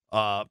way.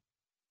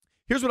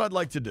 Here's what I'd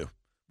like to do.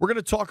 We're going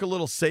to talk a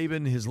little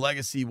Saban, his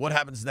legacy, what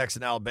happens next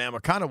in Alabama,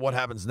 kind of what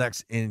happens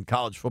next in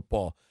college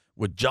football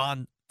with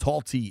John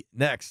Talty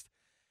next.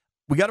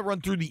 We got to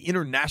run through the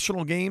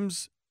international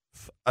games.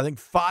 I think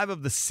 5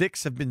 of the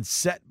 6 have been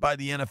set by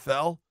the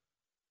NFL.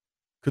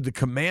 Could the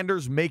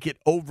Commanders make it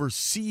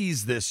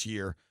overseas this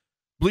year?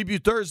 Bleep You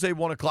Thursday,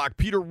 1 o'clock.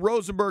 Peter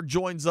Rosenberg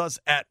joins us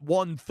at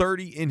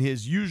 1:30 in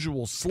his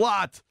usual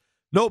slot.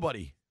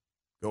 Nobody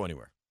go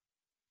anywhere.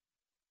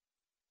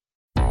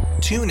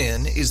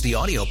 TuneIn is the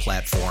audio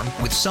platform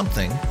with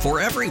something for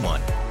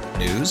everyone.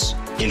 News.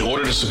 In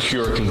order to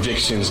secure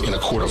convictions in a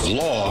court of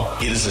law,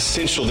 it is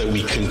essential that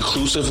we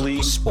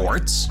conclusively.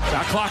 Sports.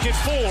 Shot clock at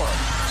 4.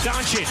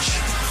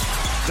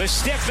 Doncic. The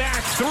step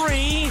back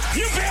 3.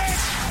 You bet.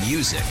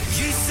 Music.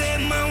 You set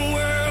my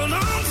world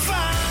on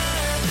fire.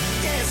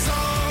 Yes,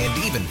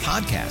 and even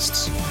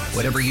podcasts.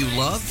 Whatever you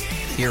love,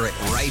 hear it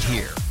right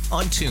here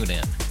on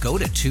TuneIn. Go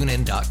to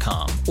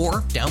TuneIn.com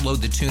or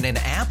download the TuneIn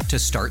app to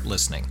start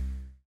listening.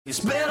 It's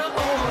better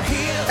over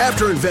here.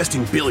 After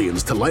investing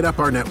billions to light up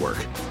our network,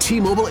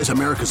 T-Mobile is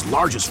America's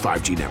largest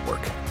 5G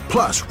network.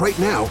 Plus, right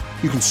now,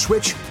 you can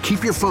switch,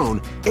 keep your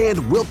phone,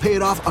 and we'll pay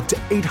it off up to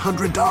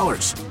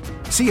 $800.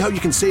 See how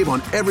you can save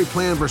on every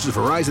plan versus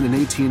Verizon and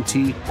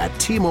AT&T at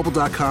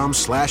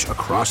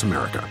T-Mobile.com/across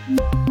America.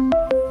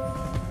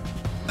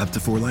 Up to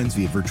 4 lines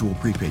via virtual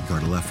prepaid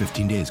card. Allow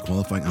 15 days.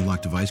 Qualifying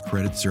unlocked device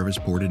credit service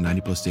ported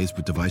 90+ days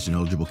with device and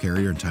eligible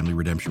carrier and timely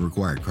redemption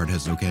required. Card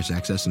has no cash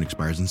access and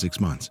expires in 6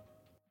 months.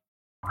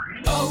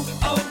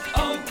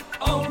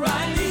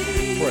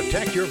 O'Reilly. For a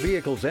Protect your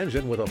vehicle's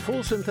engine with a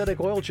full synthetic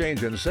oil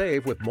change and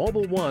save with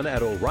Mobile One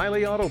at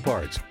O'Reilly Auto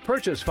Parts.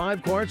 Purchase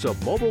 5 quarts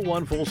of Mobile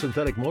One full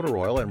synthetic motor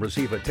oil and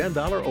receive a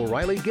 $10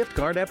 O'Reilly gift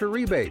card after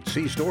rebate.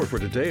 See store for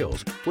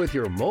details. With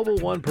your Mobile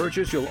One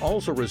purchase, you'll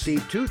also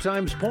receive 2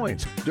 times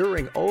points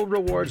during O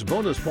Rewards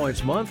Bonus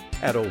Points Month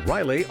at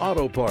O'Reilly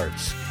Auto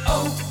Parts.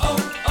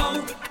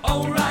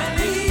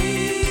 O'Reilly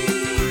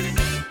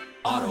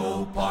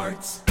Auto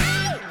Parts.